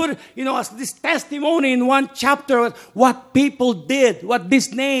people and put, as this testimony in one chapter of what people did, what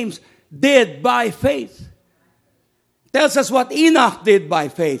these names did by faith. Tells us what Enoch did by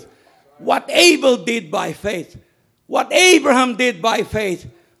faith, what Abel did by faith, what Abraham did by faith,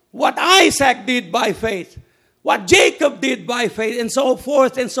 what Isaac did by faith, what Jacob did by faith, and so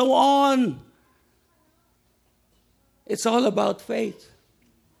forth and so on. It's all about faith.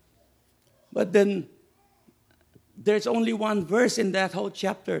 But then there's only one verse in that whole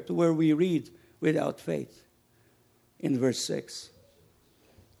chapter to where we read without faith. In verse 6.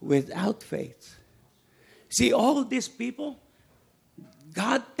 Without faith. See, all these people,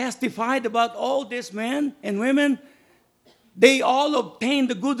 God testified about all these men and women. They all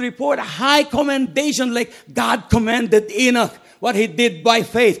obtained a good report, a high commendation, like God commended Enoch, what he did by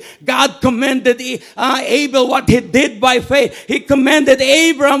faith. God commended Abel, what he did by faith. He commended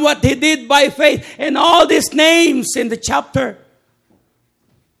Abraham, what he did by faith. And all these names in the chapter.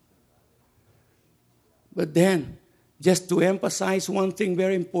 But then, just to emphasize one thing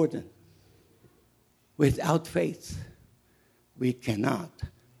very important. Without faith, we cannot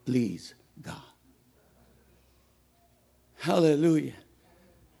please God. Hallelujah.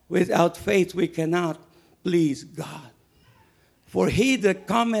 Without faith, we cannot please God. For he that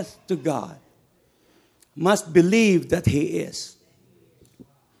cometh to God must believe that he is.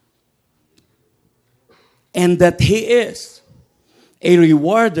 And that he is a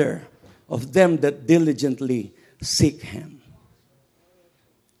rewarder of them that diligently seek him.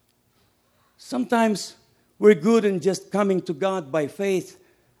 Sometimes we're good in just coming to God by faith,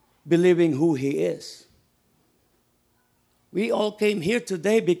 believing who he is. We all came here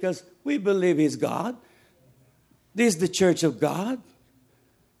today because we believe He's God. This is the church of God.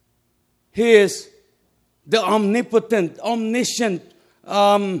 He is the omnipotent, omniscient,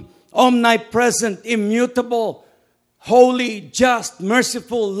 omnipresent, immutable, holy, just,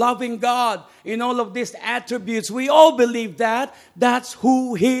 merciful, loving God. In all of these attributes, we all believe that. That's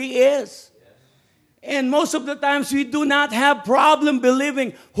who He is. And most of the times we do not have problem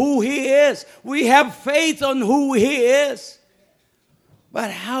believing who He is. We have faith on who He is. But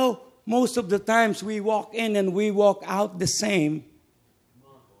how most of the times we walk in and we walk out the same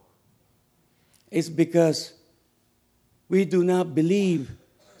is because we do not believe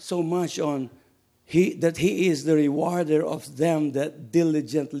so much on that He is the rewarder of them that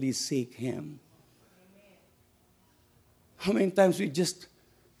diligently seek Him. How many times we just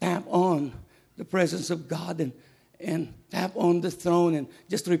tap on the presence of God and tap on the throne and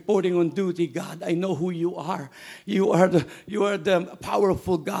just reporting on duty. God, I know who you are. You are the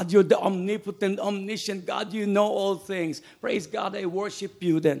powerful God. You're the omnipotent, omniscient God. You know all things. Praise God, I worship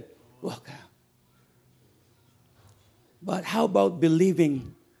you. Then walk out. But how about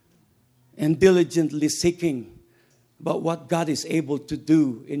believing and diligently seeking about what God is able to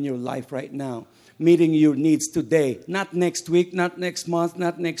do in your life right now? Meeting your needs today. Not next week, not next month,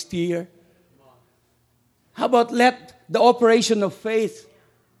 not next year. How about let the operation of faith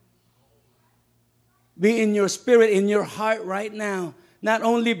be in your spirit, in your heart right now? Not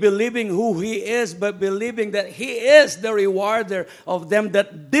only believing who He is, but believing that He is the rewarder of them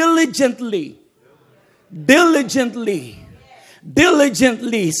that diligently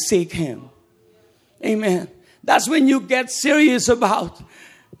seek Him. Amen. That's when you get serious about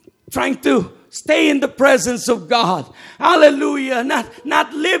trying to stay in the presence of God. Hallelujah.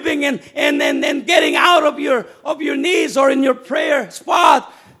 Not living and getting out of your knees or in your prayer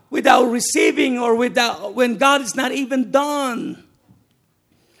spot without receiving or without when God is not even done.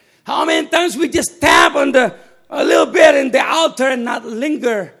 How many times we just tap on a little bit in the altar and not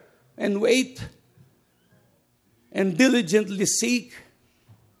linger and wait and diligently seek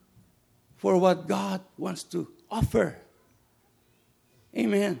for what God wants to offer.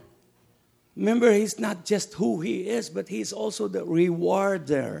 Amen. Remember, He's not just who He is, but He's also the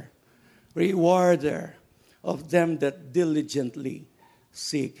rewarder of them that diligently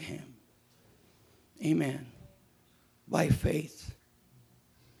seek Him. Amen. By faith.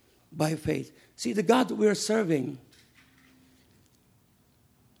 By faith. See, the God that we're serving,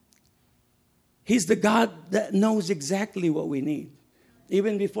 He's the God that knows exactly what we need.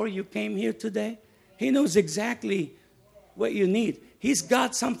 Even before you came here today, He knows exactly what you need. He's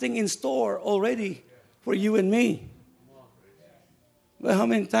got something in store already for you and me. But how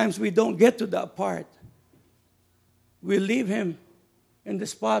many times we don't get to that part? We leave Him in the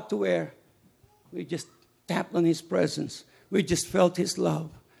spot to where we just tapped on His presence. We just felt His love.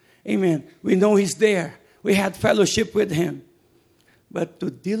 Amen. We know He's there. We had fellowship with Him. But to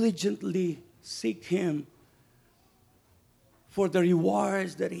diligently seek Him for the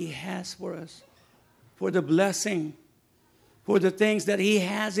rewards that He has for us, for the blessing, for the things that He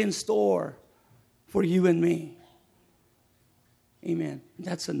has in store for you and me. Amen.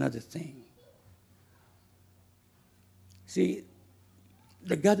 That's another thing. See,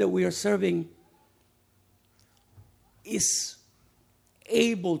 the God that we are serving is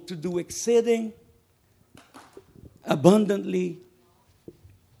able to do exceeding abundantly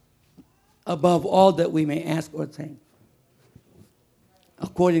above all that we may ask or think,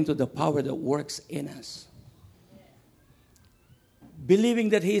 according to the power that works in us. Believing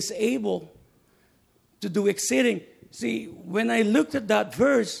that He is able to do exceeding. See, when I looked at that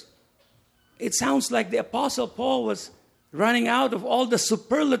verse, it sounds like the Apostle Paul was running out of all the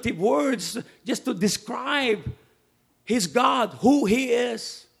superlative words just to describe his God, who He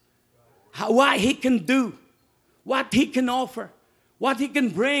is, what He can do, what He can offer, what He can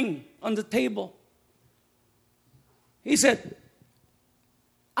bring on the table. He said,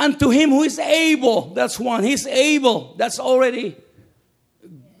 unto Him who is able, that's one. He's able. That's already,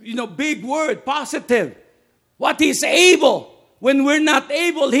 big word, positive. What He's able. When we're not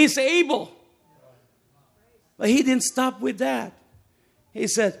able, He's able. But He didn't stop with that. He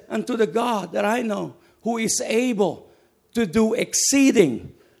said, unto the God that I know, who is able to do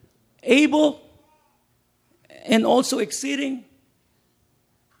exceeding. Able and also exceeding.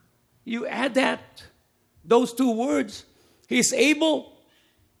 You add those two words. He's able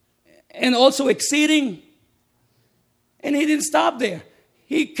and also exceeding. And He didn't stop there.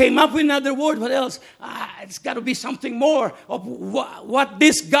 He came up with another word. What else? It's got to be something more of what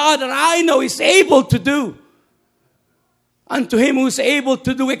this God that I know is able to do. Unto Him who is able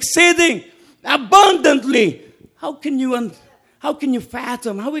to do exceeding abundantly. How can you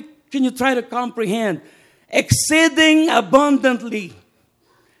fathom? How can you try to comprehend? Exceeding abundantly.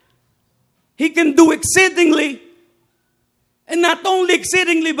 He can do exceedingly. And not only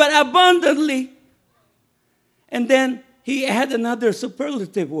exceedingly, but abundantly. And then He had another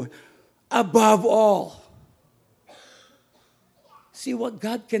superlative word. Above all. See what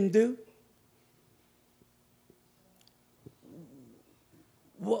God can do?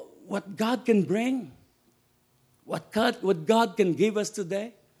 What God can bring? What God can give us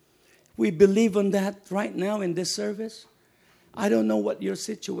today? We believe on that right now in this service. I don't know what your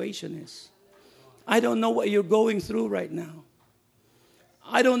situation is. I don't know what you're going through right now.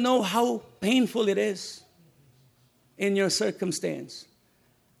 I don't know how painful it is in your circumstance.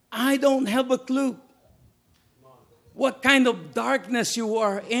 I don't have a clue what kind of darkness you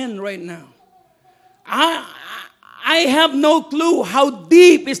are in right now. I have no clue how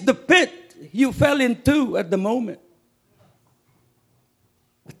deep is the pit you fell into at the moment.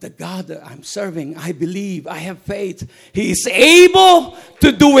 But the God that I'm serving, I believe, I have faith. He is able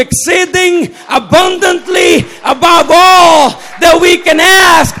to do exceeding abundantly above all that we can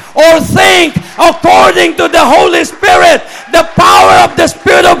ask or think, according to the Holy Spirit, the power of the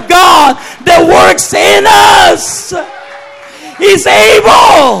Spirit of God that works in us. He's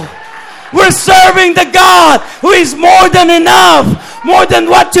able. We're serving the God who is more than enough, more than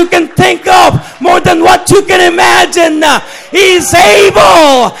what you can think of, more than what you can imagine. He's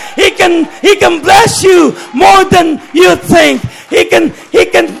able. He can bless you more than you think. He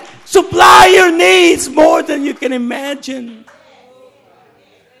can supply your needs more than you can imagine.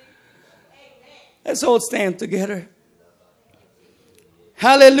 Let's all stand together.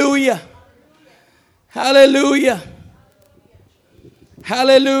 Hallelujah. Hallelujah.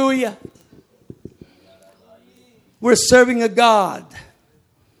 Hallelujah. We're serving a God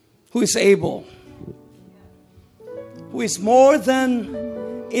who is able, who is more than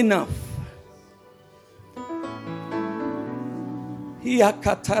enough.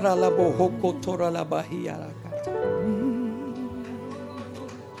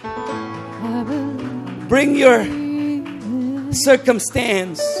 Bring your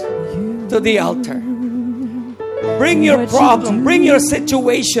circumstance to the altar. Bring your problem, bring your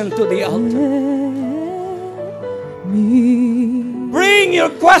situation to the altar. Bring your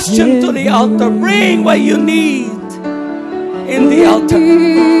question to the altar. Bring what you need in the altar.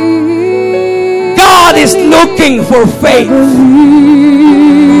 God is looking for faith.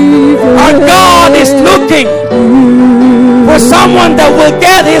 Our God is looking for someone that will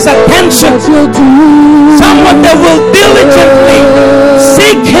get His attention. Someone that will diligently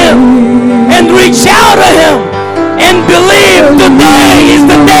seek Him and reach out to Him. And believe today is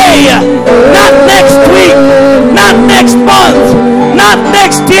the day, not next week, not next month, not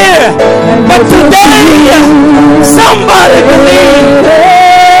next year, but today. Somebody believe.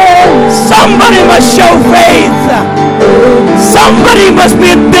 Somebody must show faith. Somebody must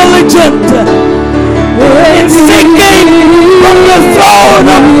be diligent in seeking from the throne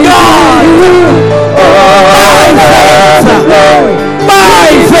of God. By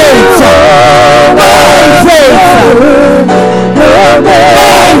faith.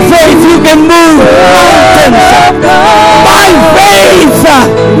 By faith you can move mountains. By faith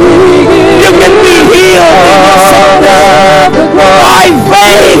you can be healed. By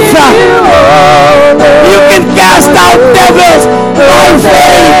faith you can cast out devils. By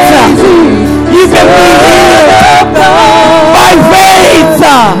faith you can be healed. By faith.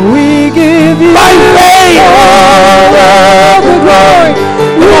 By faith.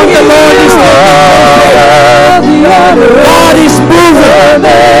 The Lord is God is moving.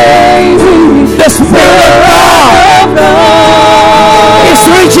 The Spirit of God is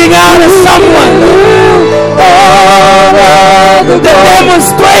reaching out to someone. The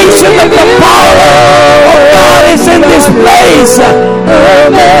demonstration of the power of God is in this place.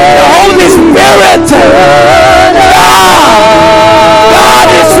 The Holy Spirit, God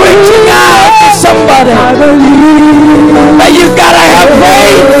is reaching out to somebody. But you gotta have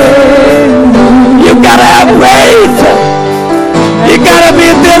faith. You gotta have faith. You gotta be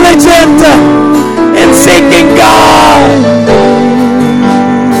diligent in seeking God.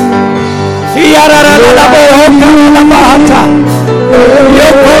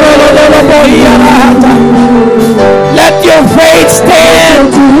 Let your faith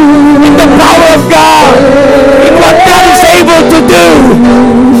stand in the power of God, in what God is able to do,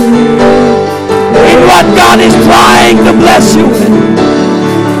 in what God is trying to bless you with.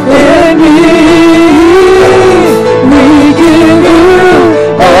 We give you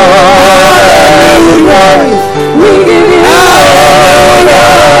all the glory. We give you all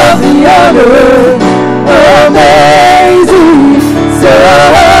the honor. Amazing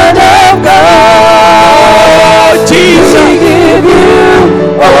Son of God. Jesus. We give you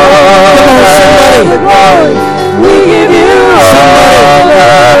all the glory. We give you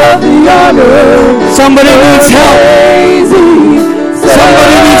all the honor. Somebody needs help.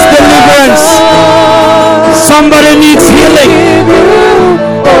 Somebody needs deliverance. Somebody needs healing.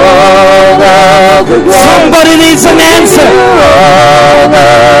 Somebody needs an answer.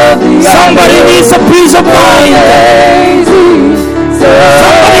 Somebody needs a peace of mind.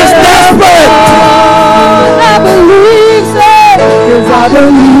 Somebody's desperate. I believe so, 'cause I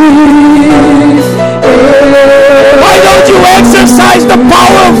believe. Why don't you exercise the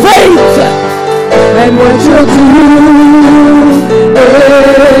power of faith? And what you'll do.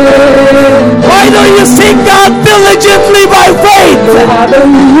 Why don't you seek God diligently by faith? I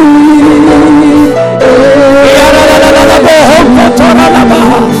believe.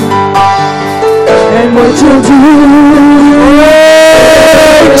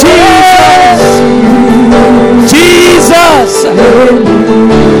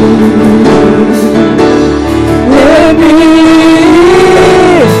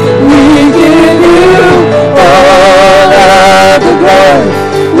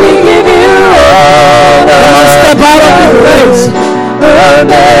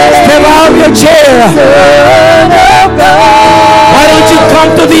 here? Why don't you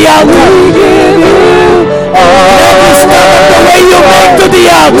come to the altar? Never step up the way you make to the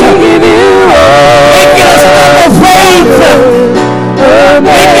altar. Make it a step of faith.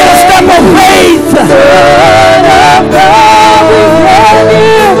 Make it a step of faith. Son of God, we love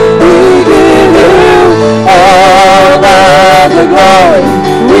you. We give you all of the glory.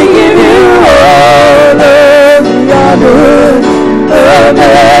 We give you all of the honor.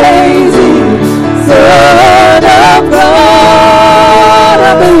 Amazing Son of God,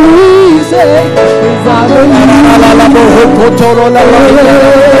 I believe His honor.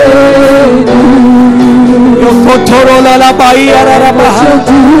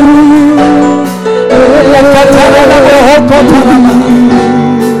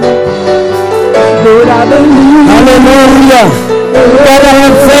 Hallelujah. Gotta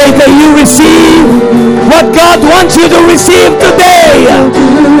have faith that you receive what God wants you to receive today.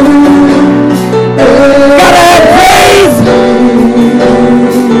 Gotta have faith.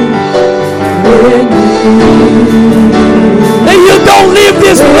 That you don't leave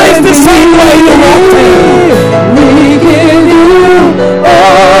this place the same way you walked in. We give you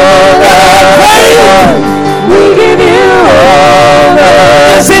all the faith. We give you all the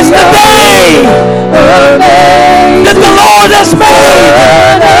This is the day that the Lord has made.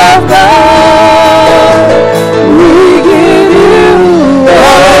 We give you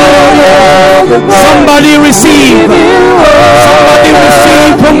all the Somebody receive. Somebody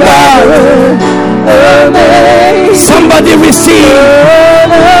receive from God. Somebody receive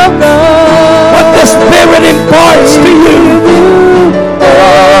what the Spirit imparts to you.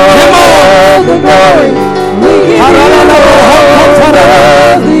 Come on. We give you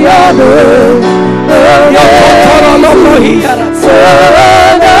the honor. Son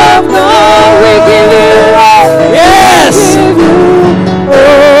of God, we give you all. Yes.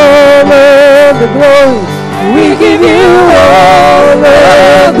 All of the glory. We give you all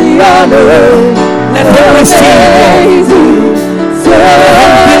of the honor. Let him receive.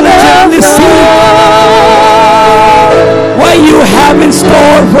 Diligently see what you have in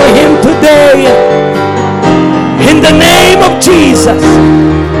store for him today. In the name of Jesus.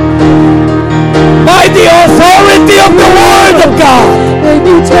 By the authority of the Word of God.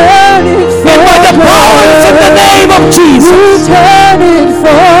 And by the powers in the name of Jesus.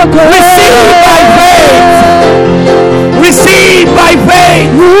 Receive by faith. Receive by faith.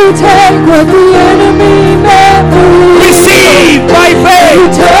 You take what the enemy meant for evil. Receive by faith. You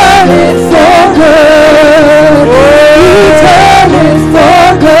turn it for good. You turn it for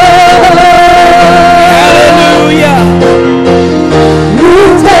good. Hallelujah. You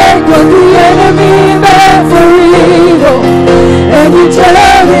take what the enemy meant for evil, and you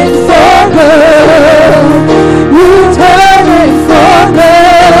turn it for good. You turn it for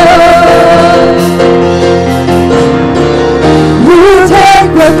good. You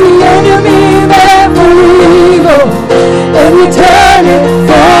take what the enemy meant for evil, and you turn it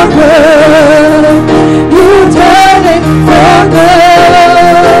for good. You turn it for good.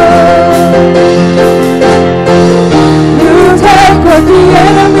 You take what the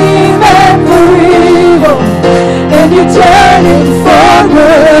enemy meant for evil, and you turn it for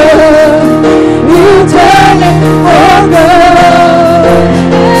good. You turn it for good.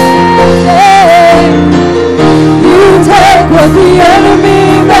 You take what the enemy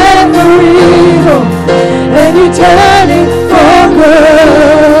meant for evil, and you turn it for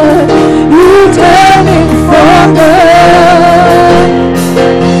good. You turn it for good.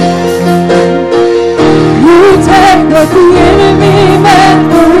 You take what the enemy meant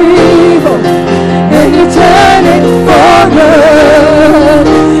for evil, and you turn it for good.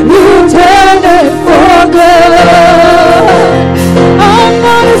 You turn it for good. I'm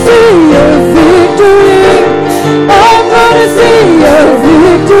gonna see your victory. I'm gonna see your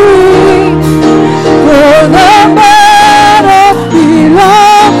victory. For the battle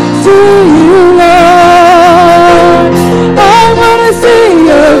belongs to you, Lord. I'm gonna see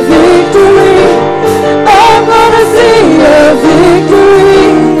your victory. I'm gonna see your victory.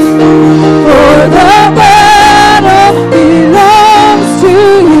 For the battle belongs to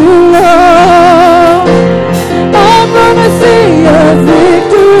you, Lord. I'm gonna see your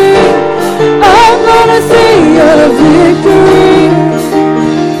victory. I'm gonna see your victory.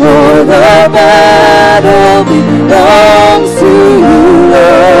 For the battle belongs to you,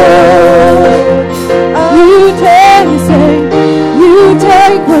 Lord. You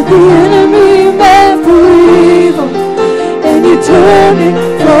take what the enemy meant for evil, and you turn it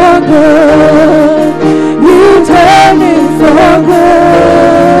for good. You turn it for good.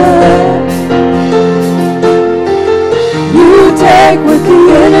 You take what the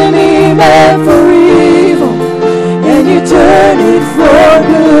enemy meant for turn it for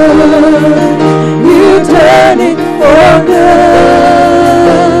good. You turn it for good.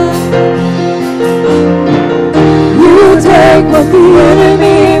 You take what the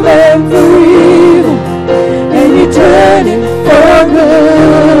enemy meant for evil, and you turn it for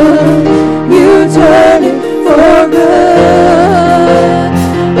good. You turn it for good.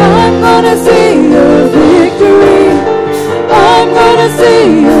 I'm gonna see your victory. I'm gonna see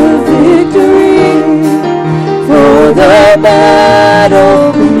your victory. For the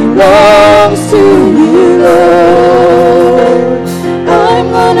battle belongs to you, Lord. I'm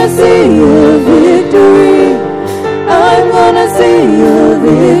gonna see your victory. I'm gonna see your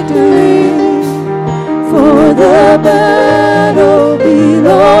victory. For the battle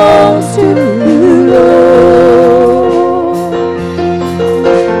belongs to you, Lord.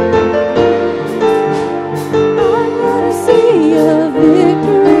 I'm gonna see your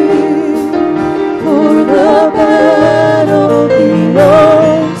victory. For the battle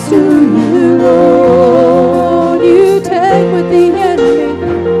belongs to you, Lord. You take what the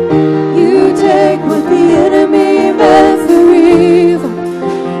enemy meant for evil,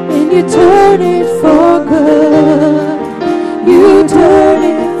 and you turn it for good. You turn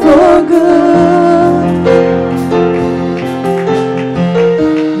it for good.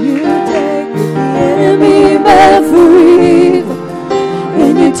 You take what the enemy meant for evil,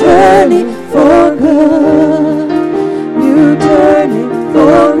 and you turn it for good. You turn it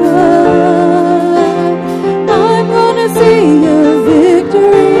for good. I'm gonna see your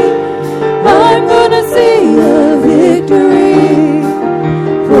victory. I'm gonna see your victory.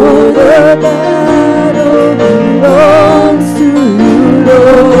 For the battle belongs to you,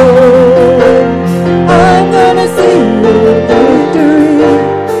 Lord. I'm gonna see your victory.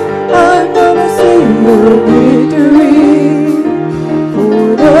 I'm gonna see your victory. For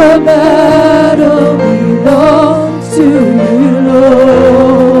the battle belongs to you,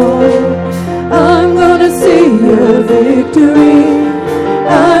 Lord. I'm gonna see your victory.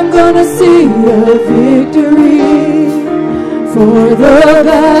 I'm gonna see your victory. For the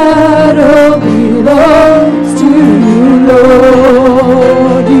battle belongs to you,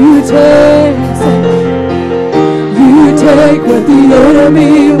 Lord. You take what the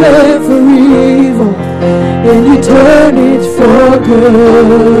enemy meant for evil, and you turn it for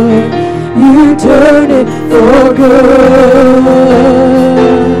good. You turn it for good.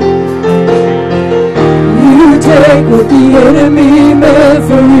 You take what the enemy meant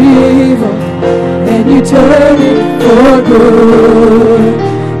for evil, and you turn it for good.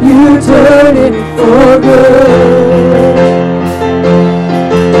 You turn it for good.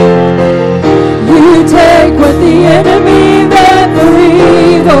 You take what the enemy meant for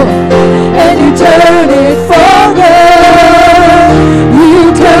evil, and you turn it for good. You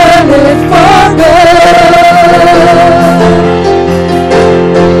turn it for good.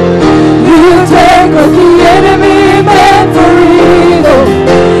 You take what the enemy meant for evil,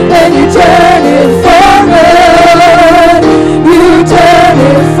 and you turn it for good. You turn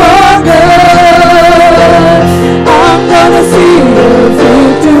it for good. I'm gonna see your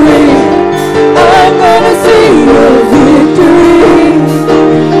victory. I'm gonna see your victory.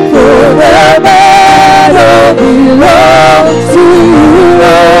 For the battle belongs to you,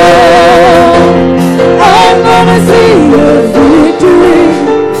 Lord. I'm gonna see your victory.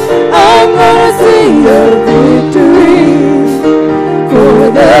 I'm gonna see your victory. For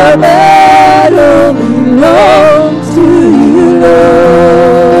the battle belongs to you, Lord.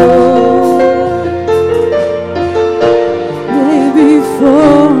 May be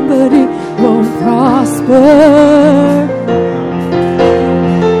formed, but it won't prosper.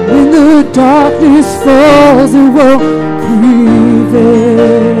 When the darkness falls, it won't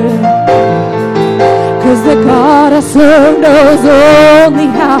prevail. 'Cause the God I serve knows only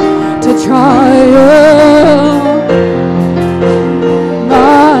how to triumph.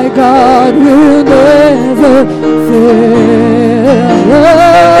 My God will never fail.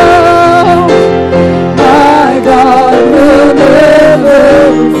 My God will never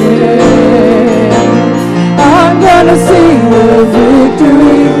fail. I'm gonna see your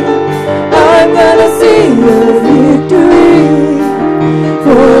victory. I'm gonna see your victory.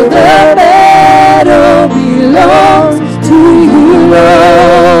 For the battle belongs to you,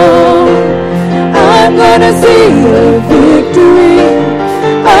 Lord. I'm gonna see your victory.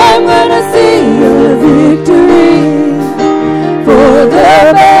 I'm gonna see your victory. For the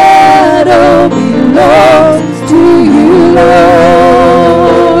battle belongs to you,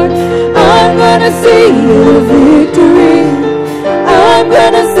 Lord. I'm gonna see your victory. I'm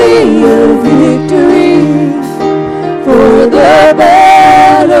gonna see your victory. For the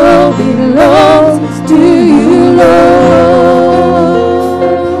battle belongs to you, Lord.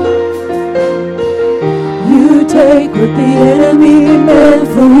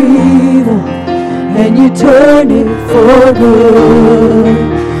 for good.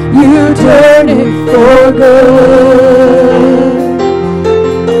 You turn it for good.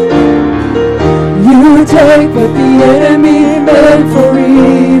 You take what the enemy meant for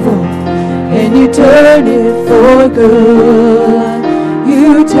evil and you turn it for good.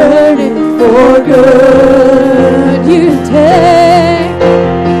 You turn it for good. You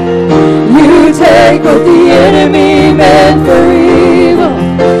take what the enemy meant for evil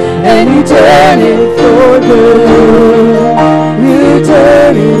and you turn it for good. You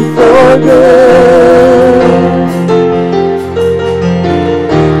turn it for good.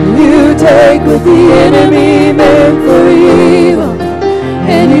 You take what the enemy meant for evil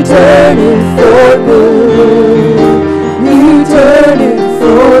and you turn it for good. You turn it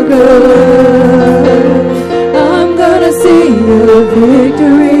for good. I'm gonna see your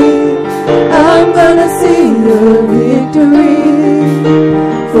victory. I'm gonna see your victory.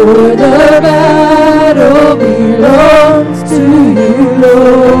 For the battle belongs to you,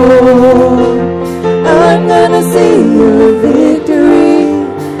 Lord. I'm gonna see your victory.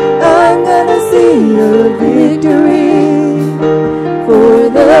 I'm gonna see your victory. For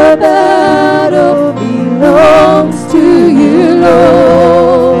the battle belongs to you,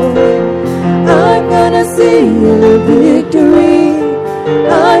 Lord. I'm gonna see your victory.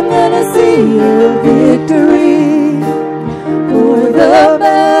 I'm gonna see your victory. For the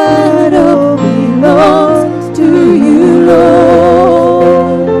battle belongs to you,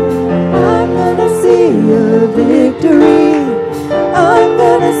 Lord. I'm gonna see your victory. I'm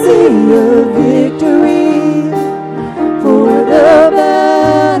gonna see your victory. For the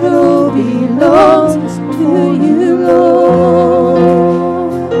battle belongs to you, Lord.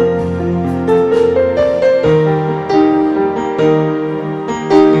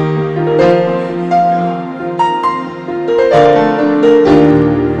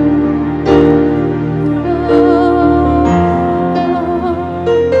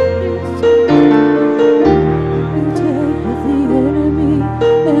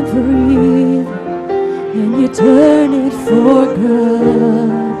 Turn it for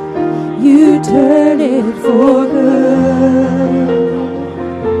good. You turn it for good.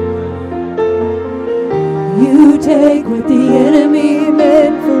 You take what the enemy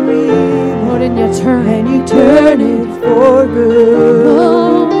meant for evil and you turn it for good.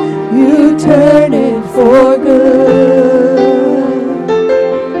 Oh, you turn it for good.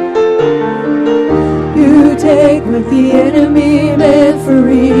 You take what the enemy meant for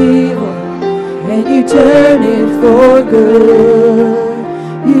evil and you turn it for good.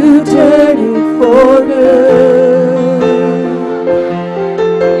 You turn it for good.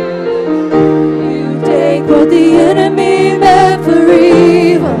 You take what the enemy meant for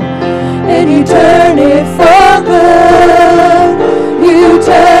evil and you turn it for good. You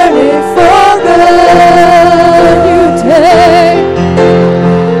turn it for good.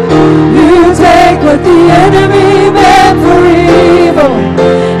 You take what the enemy meant for evil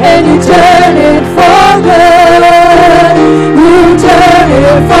and you turn it for good. You turn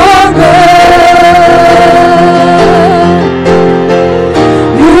it for good.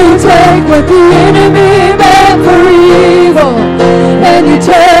 You take what the enemy meant for evil and you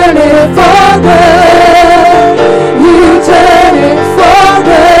turn it for good. You turn it for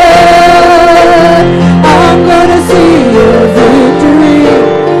good. I'm gonna see your victory.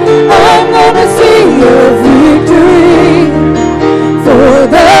 I'm gonna see your victory. For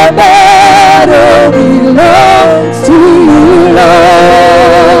the battle belongs to you,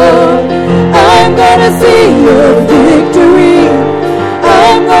 Lord. I'm gonna see your victory.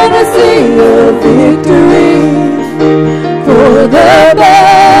 I'm gonna see your victory. For the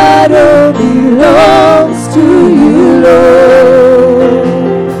battle belongs to you, Lord.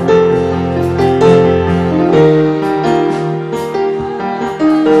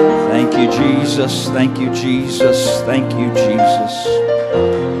 Thank you, Jesus. Thank you, Jesus. Thank you, Jesus.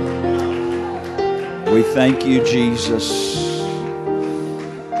 We thank you, Jesus.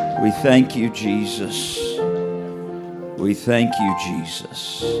 We thank you, Jesus. We thank you,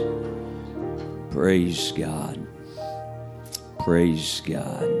 Jesus. Praise God. Praise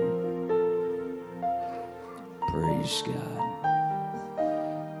God. Praise God.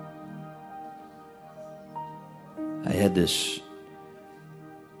 I had this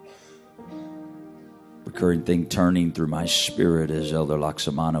recurring thing turning through my spirit as Elder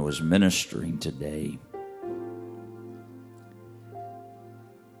Laksamana was ministering today.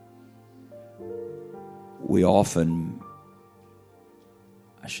 We often,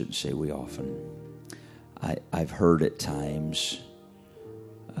 I shouldn't say we often, I've heard at times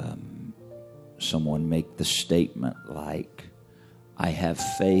someone make the statement like, I have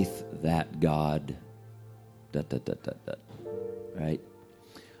faith that God Right?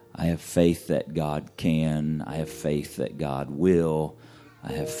 I have faith that God can. I have faith that God will.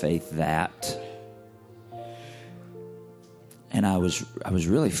 I have faith that. And I was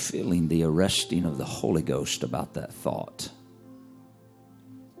really feeling the arresting of the Holy Ghost about that thought.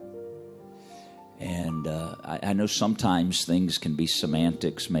 And I know sometimes things can be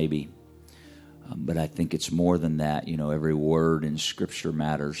semantics, maybe. But I think it's more than that. You know, every word in Scripture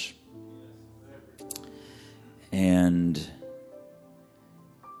matters. And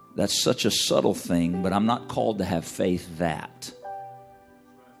that's such a subtle thing, but I'm not called to have faith that.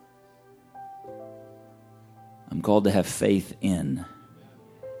 I'm called to have faith in.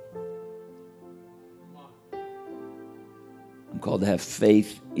 I'm called to have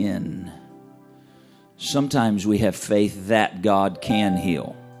faith in. Sometimes we have faith that God can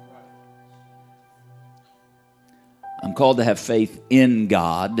heal. I'm called to have faith in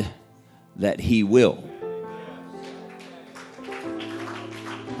God that He will.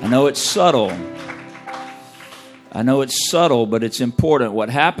 I know it's subtle. But it's important. What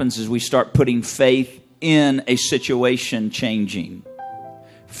happens is we start putting faith in a situation changing.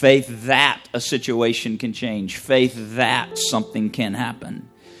 Faith that a situation can change. Faith that something can happen.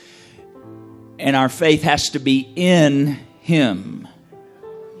 And our faith has to be in Him.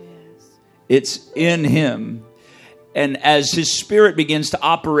 It's in Him. And as His Spirit begins to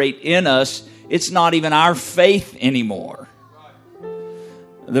operate in us, it's not even our faith anymore.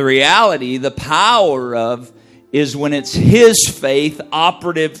 The reality, the power of, is when it's His faith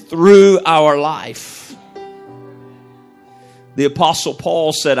operative through our life. The Apostle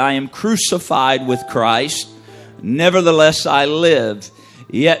Paul said, I am crucified with Christ, nevertheless I live.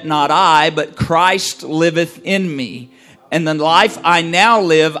 Yet not I, but Christ liveth in me. And the life I now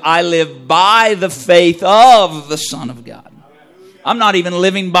live, I live by the faith of the Son of God. I'm not even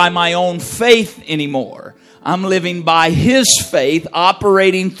living by my own faith anymore. I'm living by His faith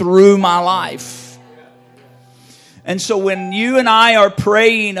operating through my life. And so when you and I are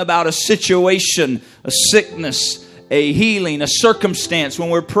praying about a situation, a sickness, a healing, a circumstance, when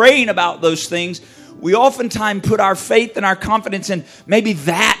we're praying about those things, we oftentimes put our faith and our confidence in maybe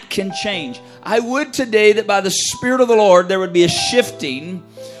that can change. I would today that by the Spirit of the Lord there would be a shifting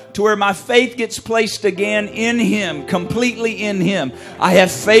to where my faith gets placed again in Him, completely in Him. I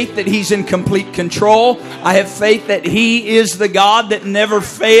have faith that He's in complete control. I have faith that He is the God that never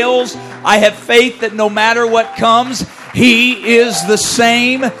fails. I have faith that no matter what comes, He is the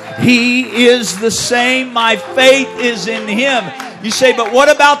same. He is the same. My faith is in Him. You say, but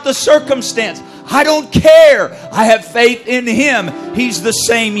what about the circumstance? I don't care. I have faith in Him. He's the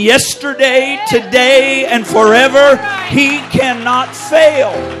same yesterday, today, and forever. He cannot fail.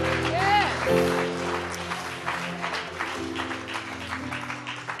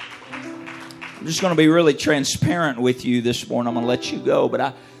 I'm just going to be really transparent with you this morning. I'm going to let you go.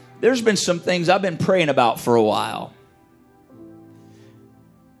 But there's been some things I've been praying about for a while.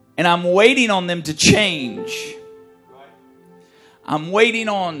 And I'm waiting on them to change. I'm waiting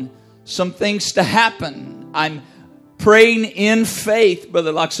on some things to happen. I'm praying in faith,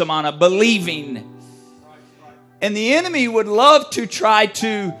 Brother Laksamana, believing. And the enemy would love to try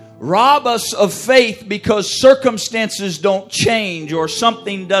to rob us of faith because circumstances don't change or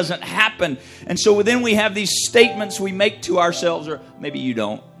something doesn't happen. And so then we have these statements we make to ourselves, or maybe you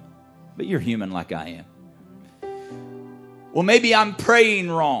don't, but you're human like I am. Well, maybe I'm praying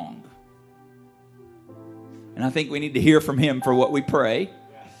wrong. And I think we need to hear from Him for what we pray.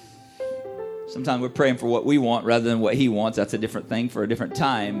 Sometimes we're praying for what we want rather than what He wants. That's a different thing for a different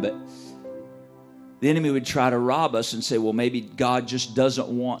time. But the enemy would try to rob us and say, well, maybe God just doesn't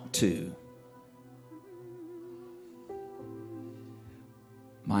want to.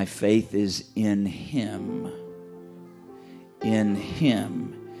 My faith is in Him. In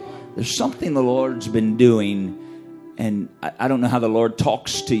Him. There's something the Lord's been doing, and I don't know how the Lord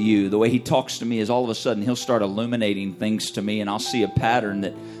talks to you. The way He talks to me is all of a sudden He'll start illuminating things to me, and I'll see a pattern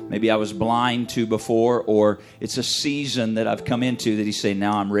that maybe I was blind to before, or it's a season that I've come into that He's saying,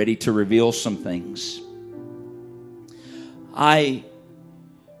 now I'm ready to reveal some things. I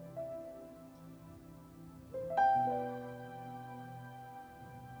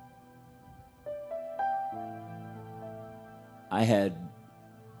had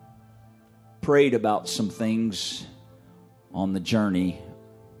prayed about some things on the journey,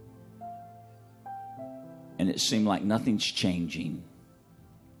 and it seemed like nothing's changing.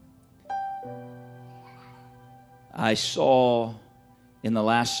 I saw in the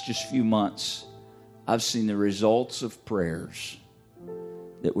last just few months, I've seen the results of prayers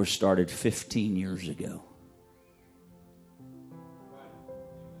that were started 15 years ago.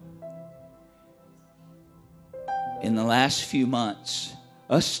 in the last few months,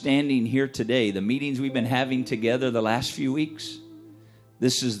 us standing here today, the meetings we've been having together the last few weeks,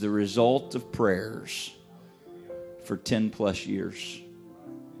 this is the result of prayers for 10 plus years.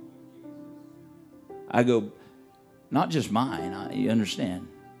 I go, not just mine, you understand.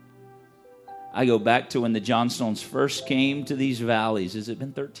 I go back to when the Johnstones first came to these valleys. Has it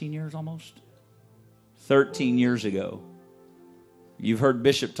been 13 years almost? 13 years ago. You've heard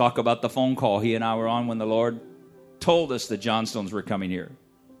Bishop talk about the phone call he and I were on when the Lord told us the Johnstones were coming here.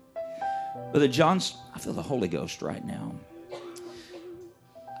 But I feel the Holy Ghost right now.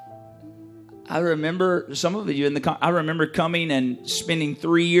 I remember some of you I remember coming and spending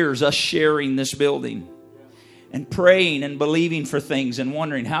 3 years us sharing this building and praying and believing for things and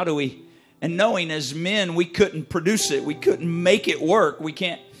wondering how do we, and knowing as men we couldn't produce it, we couldn't make it work, we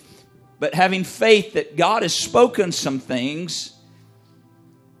can't, but having faith that God has spoken some things.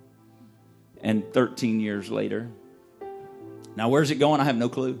 And 13 years later, now where's it going? I have no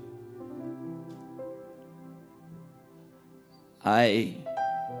clue. I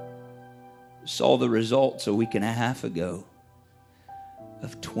saw the results a week and a half ago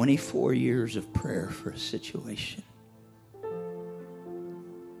of 24 years of prayer for a situation.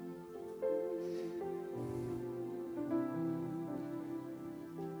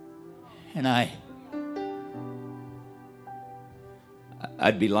 And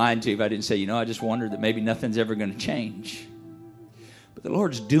I'd be lying to you if I didn't say, I just wondered that maybe nothing's ever going to change. But the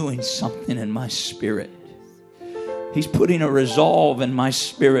Lord's doing something in my spirit. He's putting a resolve in my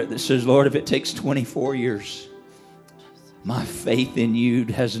spirit that says, Lord, if it takes 24 years, my faith in you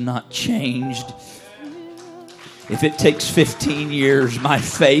has not changed. If it takes 15 years, my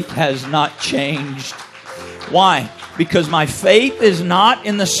faith has not changed. Why? Because my faith is not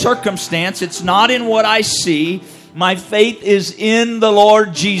in the circumstance. It's not in what I see. My faith is in the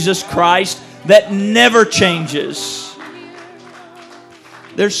Lord Jesus Christ that never changes.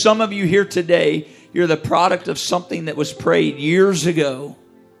 There's some of you here today, you're the product of something that was prayed years ago.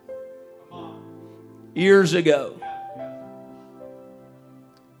 Years ago.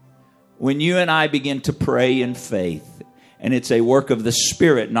 When you and I begin to pray in faith, and it's a work of the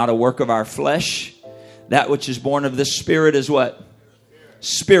Spirit, not a work of our flesh, that which is born of the Spirit is what?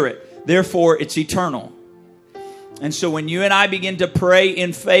 Spirit. Therefore, it's eternal. And so when you and I begin to pray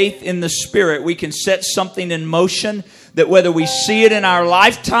in faith in the Spirit, we can set something in motion that whether we see it in our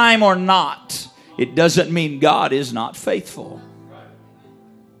lifetime or not, it doesn't mean God is not faithful.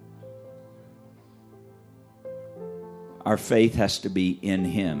 Our faith has to be in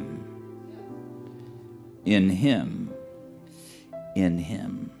Him. In Him. In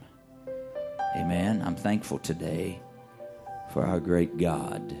Him. Amen. I'm thankful today for our great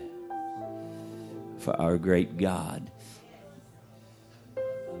God. For our great God.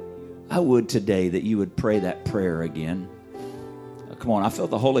 I would today that you would pray that prayer again. Come on, I felt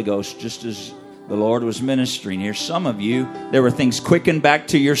the Holy Ghost just as the Lord was ministering here. Some of you, there were things quickened back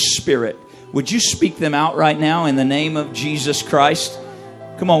to your spirit. Would you speak them out right now in the name of Jesus Christ?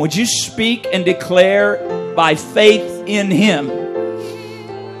 Come on, would you speak and declare by faith in Him?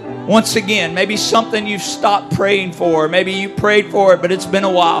 Once again, maybe something you've stopped praying for. Maybe you prayed for it, but it's been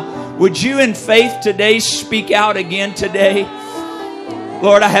a while. Would you in faith today speak out again today?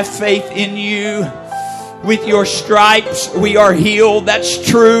 Lord, I have faith in you. With your stripes, we are healed. That's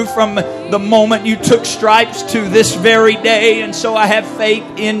true from the moment you took stripes to this very day. And so I have faith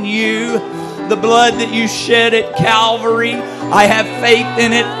in you. The blood that you shed at Calvary, I have faith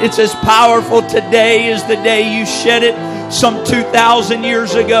in it. It's as powerful today as the day you shed it some 2,000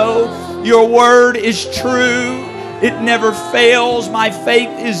 years ago. Your word is true. It never fails. My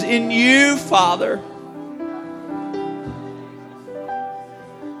faith is in you, Father.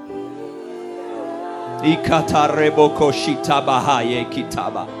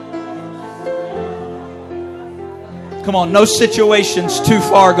 Come on, no situation's too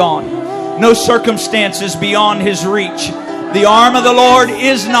far gone. No circumstances beyond His reach. The arm of the Lord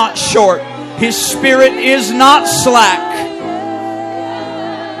is not short. His Spirit is not slack.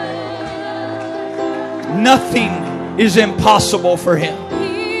 Nothing is impossible for Him.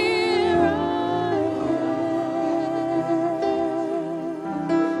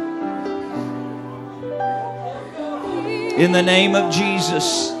 In the name of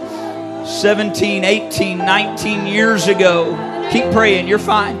Jesus, 17, 18, 19 years ago, keep praying, you're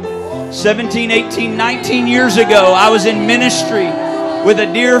fine. 17, 18, 19 years ago, I was in ministry with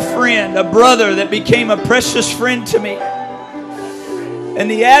a dear friend, a brother that became a precious friend to me.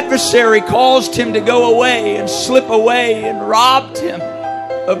 And the adversary caused him to go away and slip away and robbed him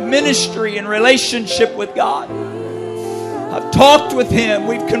of ministry and relationship with God. I've talked with him.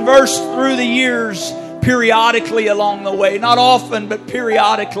 We've conversed through the years periodically along the way. Not often, but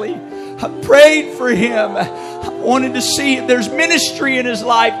periodically. I prayed for him. I wanted to see if there's ministry in his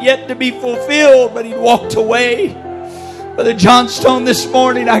life yet to be fulfilled, but he walked away. Brother Johnstone, this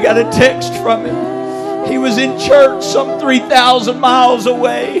morning I got a text from him. He was in church some 3,000 miles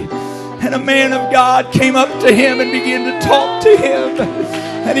away, and a man of God came up to him and began to talk to him.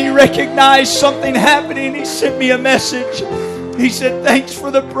 And he recognized something happening. He sent me a message. He said, thanks for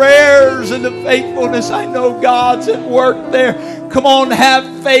the prayers and the faithfulness. I know God's at work there. Come on,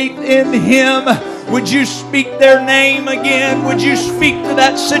 have faith in him. Would you speak their name again? Would you speak to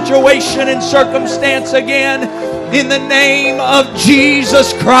that situation and circumstance again? In the name of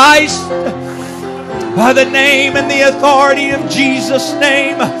Jesus Christ. By the name and the authority of Jesus'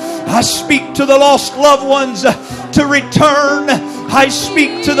 name, I speak to the lost loved ones to return. I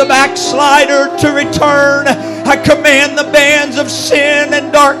speak to the backslider to return. I command the bands of sin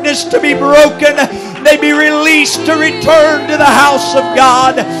and darkness to be broken. They be released to return to the house of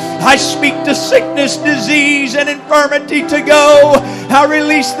God. I speak to sickness, disease, and infirmity to go. I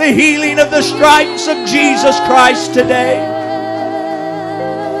release the healing of the stripes of Jesus Christ today.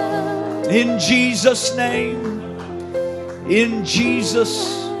 In Jesus' name. In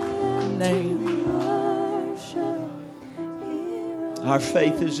Jesus' name. Our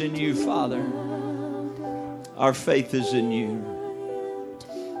faith is in you, Father. Our faith is in you.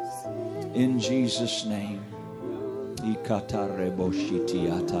 In Jesus' name.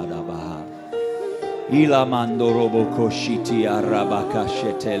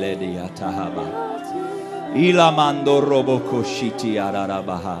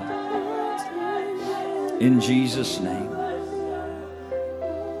 In Jesus' name.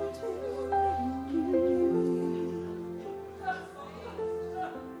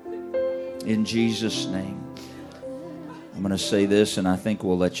 In Jesus' name. I'm going to say this and I think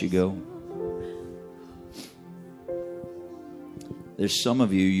we'll let you go. There's some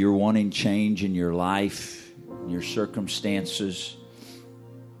of you, you're wanting change in your life, in your circumstances,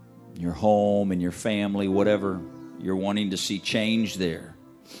 in your home, in your family, whatever. You're wanting to see change there.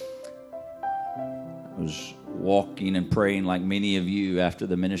 I was walking and praying like many of you after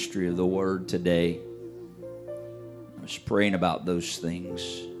the ministry of the Word today. I was praying about those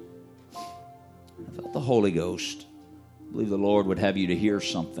things. I felt the Holy Ghost. I believe the Lord would have you to hear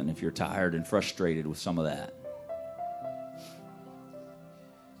something if you're tired and frustrated with some of that.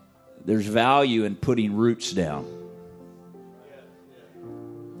 There's value in putting roots down.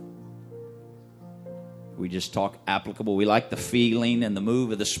 We just talk applicable. We like the feeling and the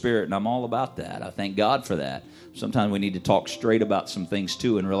move of the Spirit, and I'm all about that. I thank God for that. Sometimes we need to talk straight about some things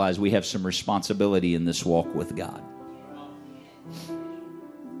too and realize we have some responsibility in this walk with God.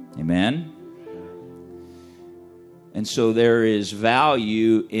 Amen? And so there is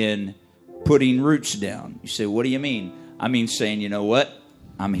value in putting roots down. You say, what do you mean? I mean saying, you know what?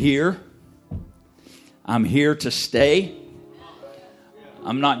 I'm here. I'm here to stay.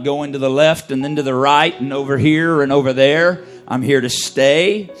 I'm not going to the left and then to the right and over here and over there. I'm here to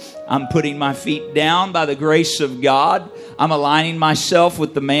stay. I'm putting my feet down by the grace of God. I'm aligning myself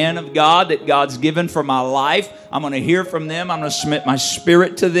with the man of God that God's given for my life. I'm going to hear from them. I'm going to submit my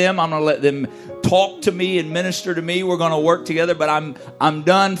spirit to them. I'm going to let them talk to me and minister to me. We're going to work together, but I'm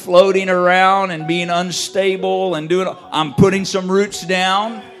done floating around and being unstable and I'm putting some roots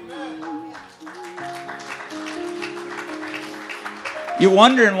down. You're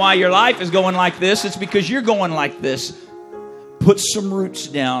wondering why your life is going like this. It's because you're going like this. Put some roots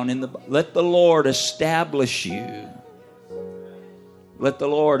down let the Lord establish you. Let the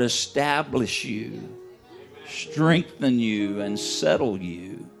Lord establish you, strengthen you, and settle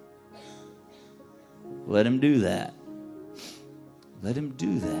you. Let Him do that. Let Him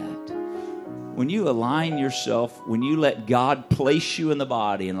do that. When you align yourself, when you let God place you in the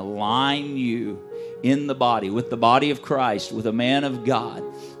body and align you in the body, with the body of Christ, with a man of God,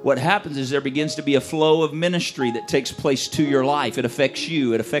 what happens is there begins to be a flow of ministry that takes place to your life. It affects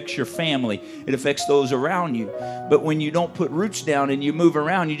you. It affects your family. It affects those around you. But when you don't put roots down and you move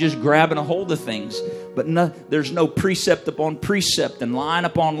around, you're just grabbing a hold of things. But there's no precept upon precept and line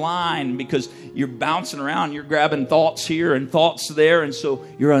upon line because you're bouncing around. You're grabbing thoughts here and thoughts there, and so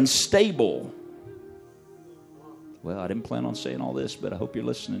you're unstable. Well, I didn't plan on saying all this, but I hope you're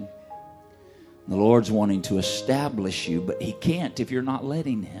listening. The Lord's wanting to establish you, but He can't if you're not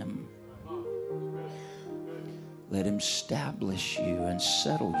letting Him. Let Him establish you and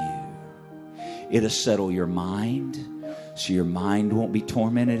settle you. It'll settle your mind, so your mind won't be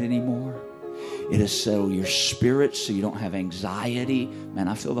tormented anymore. It'll settle your spirit so you don't have anxiety. Man,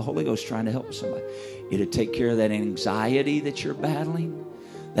 I feel the Holy Ghost trying to help somebody. It'll take care of that anxiety that you're battling.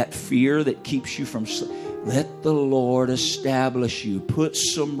 that fear that keeps you from let the Lord establish you. Put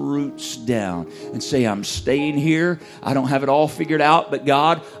some roots down and say, I'm staying here. I don't have it all figured out, but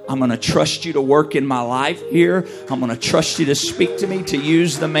God, I'm going to trust you to work in my life here. I'm going to trust you to speak to me, to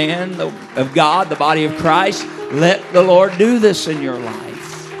use the man of God, the body of Christ. Let the Lord do this in your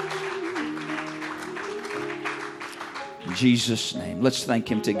life. In Jesus' name. Let's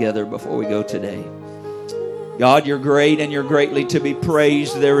thank Him together before we go today. God, you're great and you're greatly to be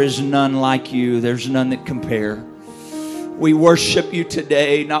praised. There is none like you. There's none that compare. We worship you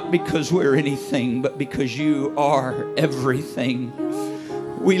today, not because we're anything, but because you are everything.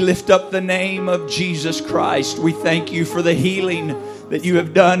 We lift up the name of Jesus Christ. We thank you for the healing that you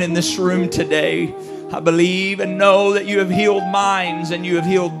have done in this room today. I believe and know that you have healed minds and you have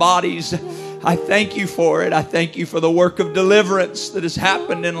healed bodies. I thank you for it. I thank you for the work of deliverance that has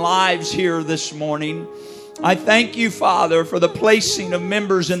happened in lives here this morning. I thank you, Father, for the placing of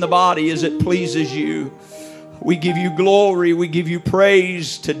members in the body as it pleases you. We give you glory. We give you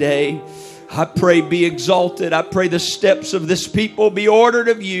praise today. I pray be exalted. I pray the steps of this people be ordered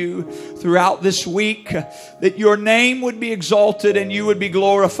of you throughout this week, that your name would be exalted and you would be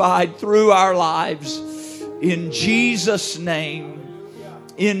glorified through our lives. In Jesus' name.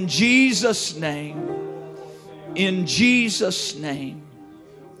 In Jesus' name. In Jesus' name.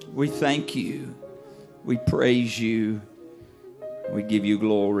 We thank you. We praise you. We give you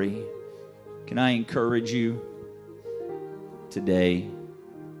glory. Can I encourage you today?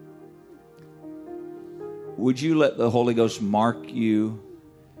 Would you let the Holy Ghost mark you?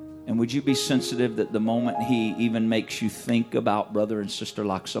 And would you be sensitive that the moment He even makes you think about brother and sister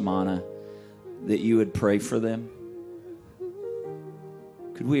Laksamana, that you would pray for them?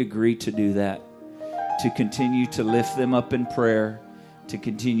 Could we agree to do that? To continue to lift them up in prayer, to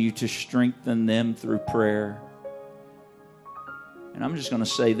continue to strengthen them through prayer. And I'm just going to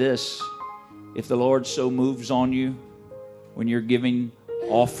say this. If the Lord so moves on you when you're giving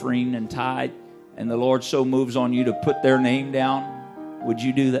offering and tithe, and the Lord so moves on you to put their name down, would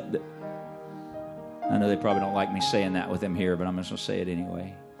you do that? I know they probably don't like me saying that with them here, but I'm just going to say it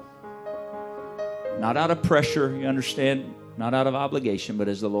anyway. Not out of pressure, you understand? Not out of obligation, but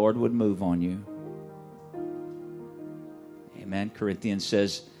as the Lord would move on you. Amen. Corinthians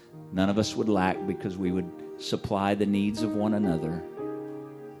says, none of us would lack because we would supply the needs of one another.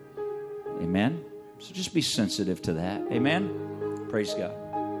 Amen. So just be sensitive to that. Amen. Praise God.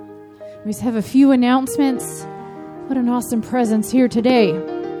 We just have a few announcements. What an awesome presence here today.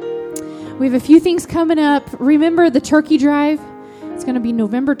 We have a few things coming up. Remember the turkey drive? It's going to be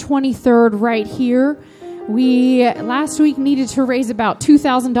November 23rd right here. We last week needed to raise about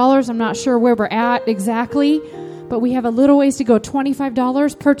 $2,000. I'm not sure where we're at exactly, but we have a little ways to go.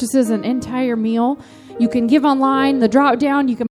 $25 purchases an entire meal. You can give online, the drop down. You can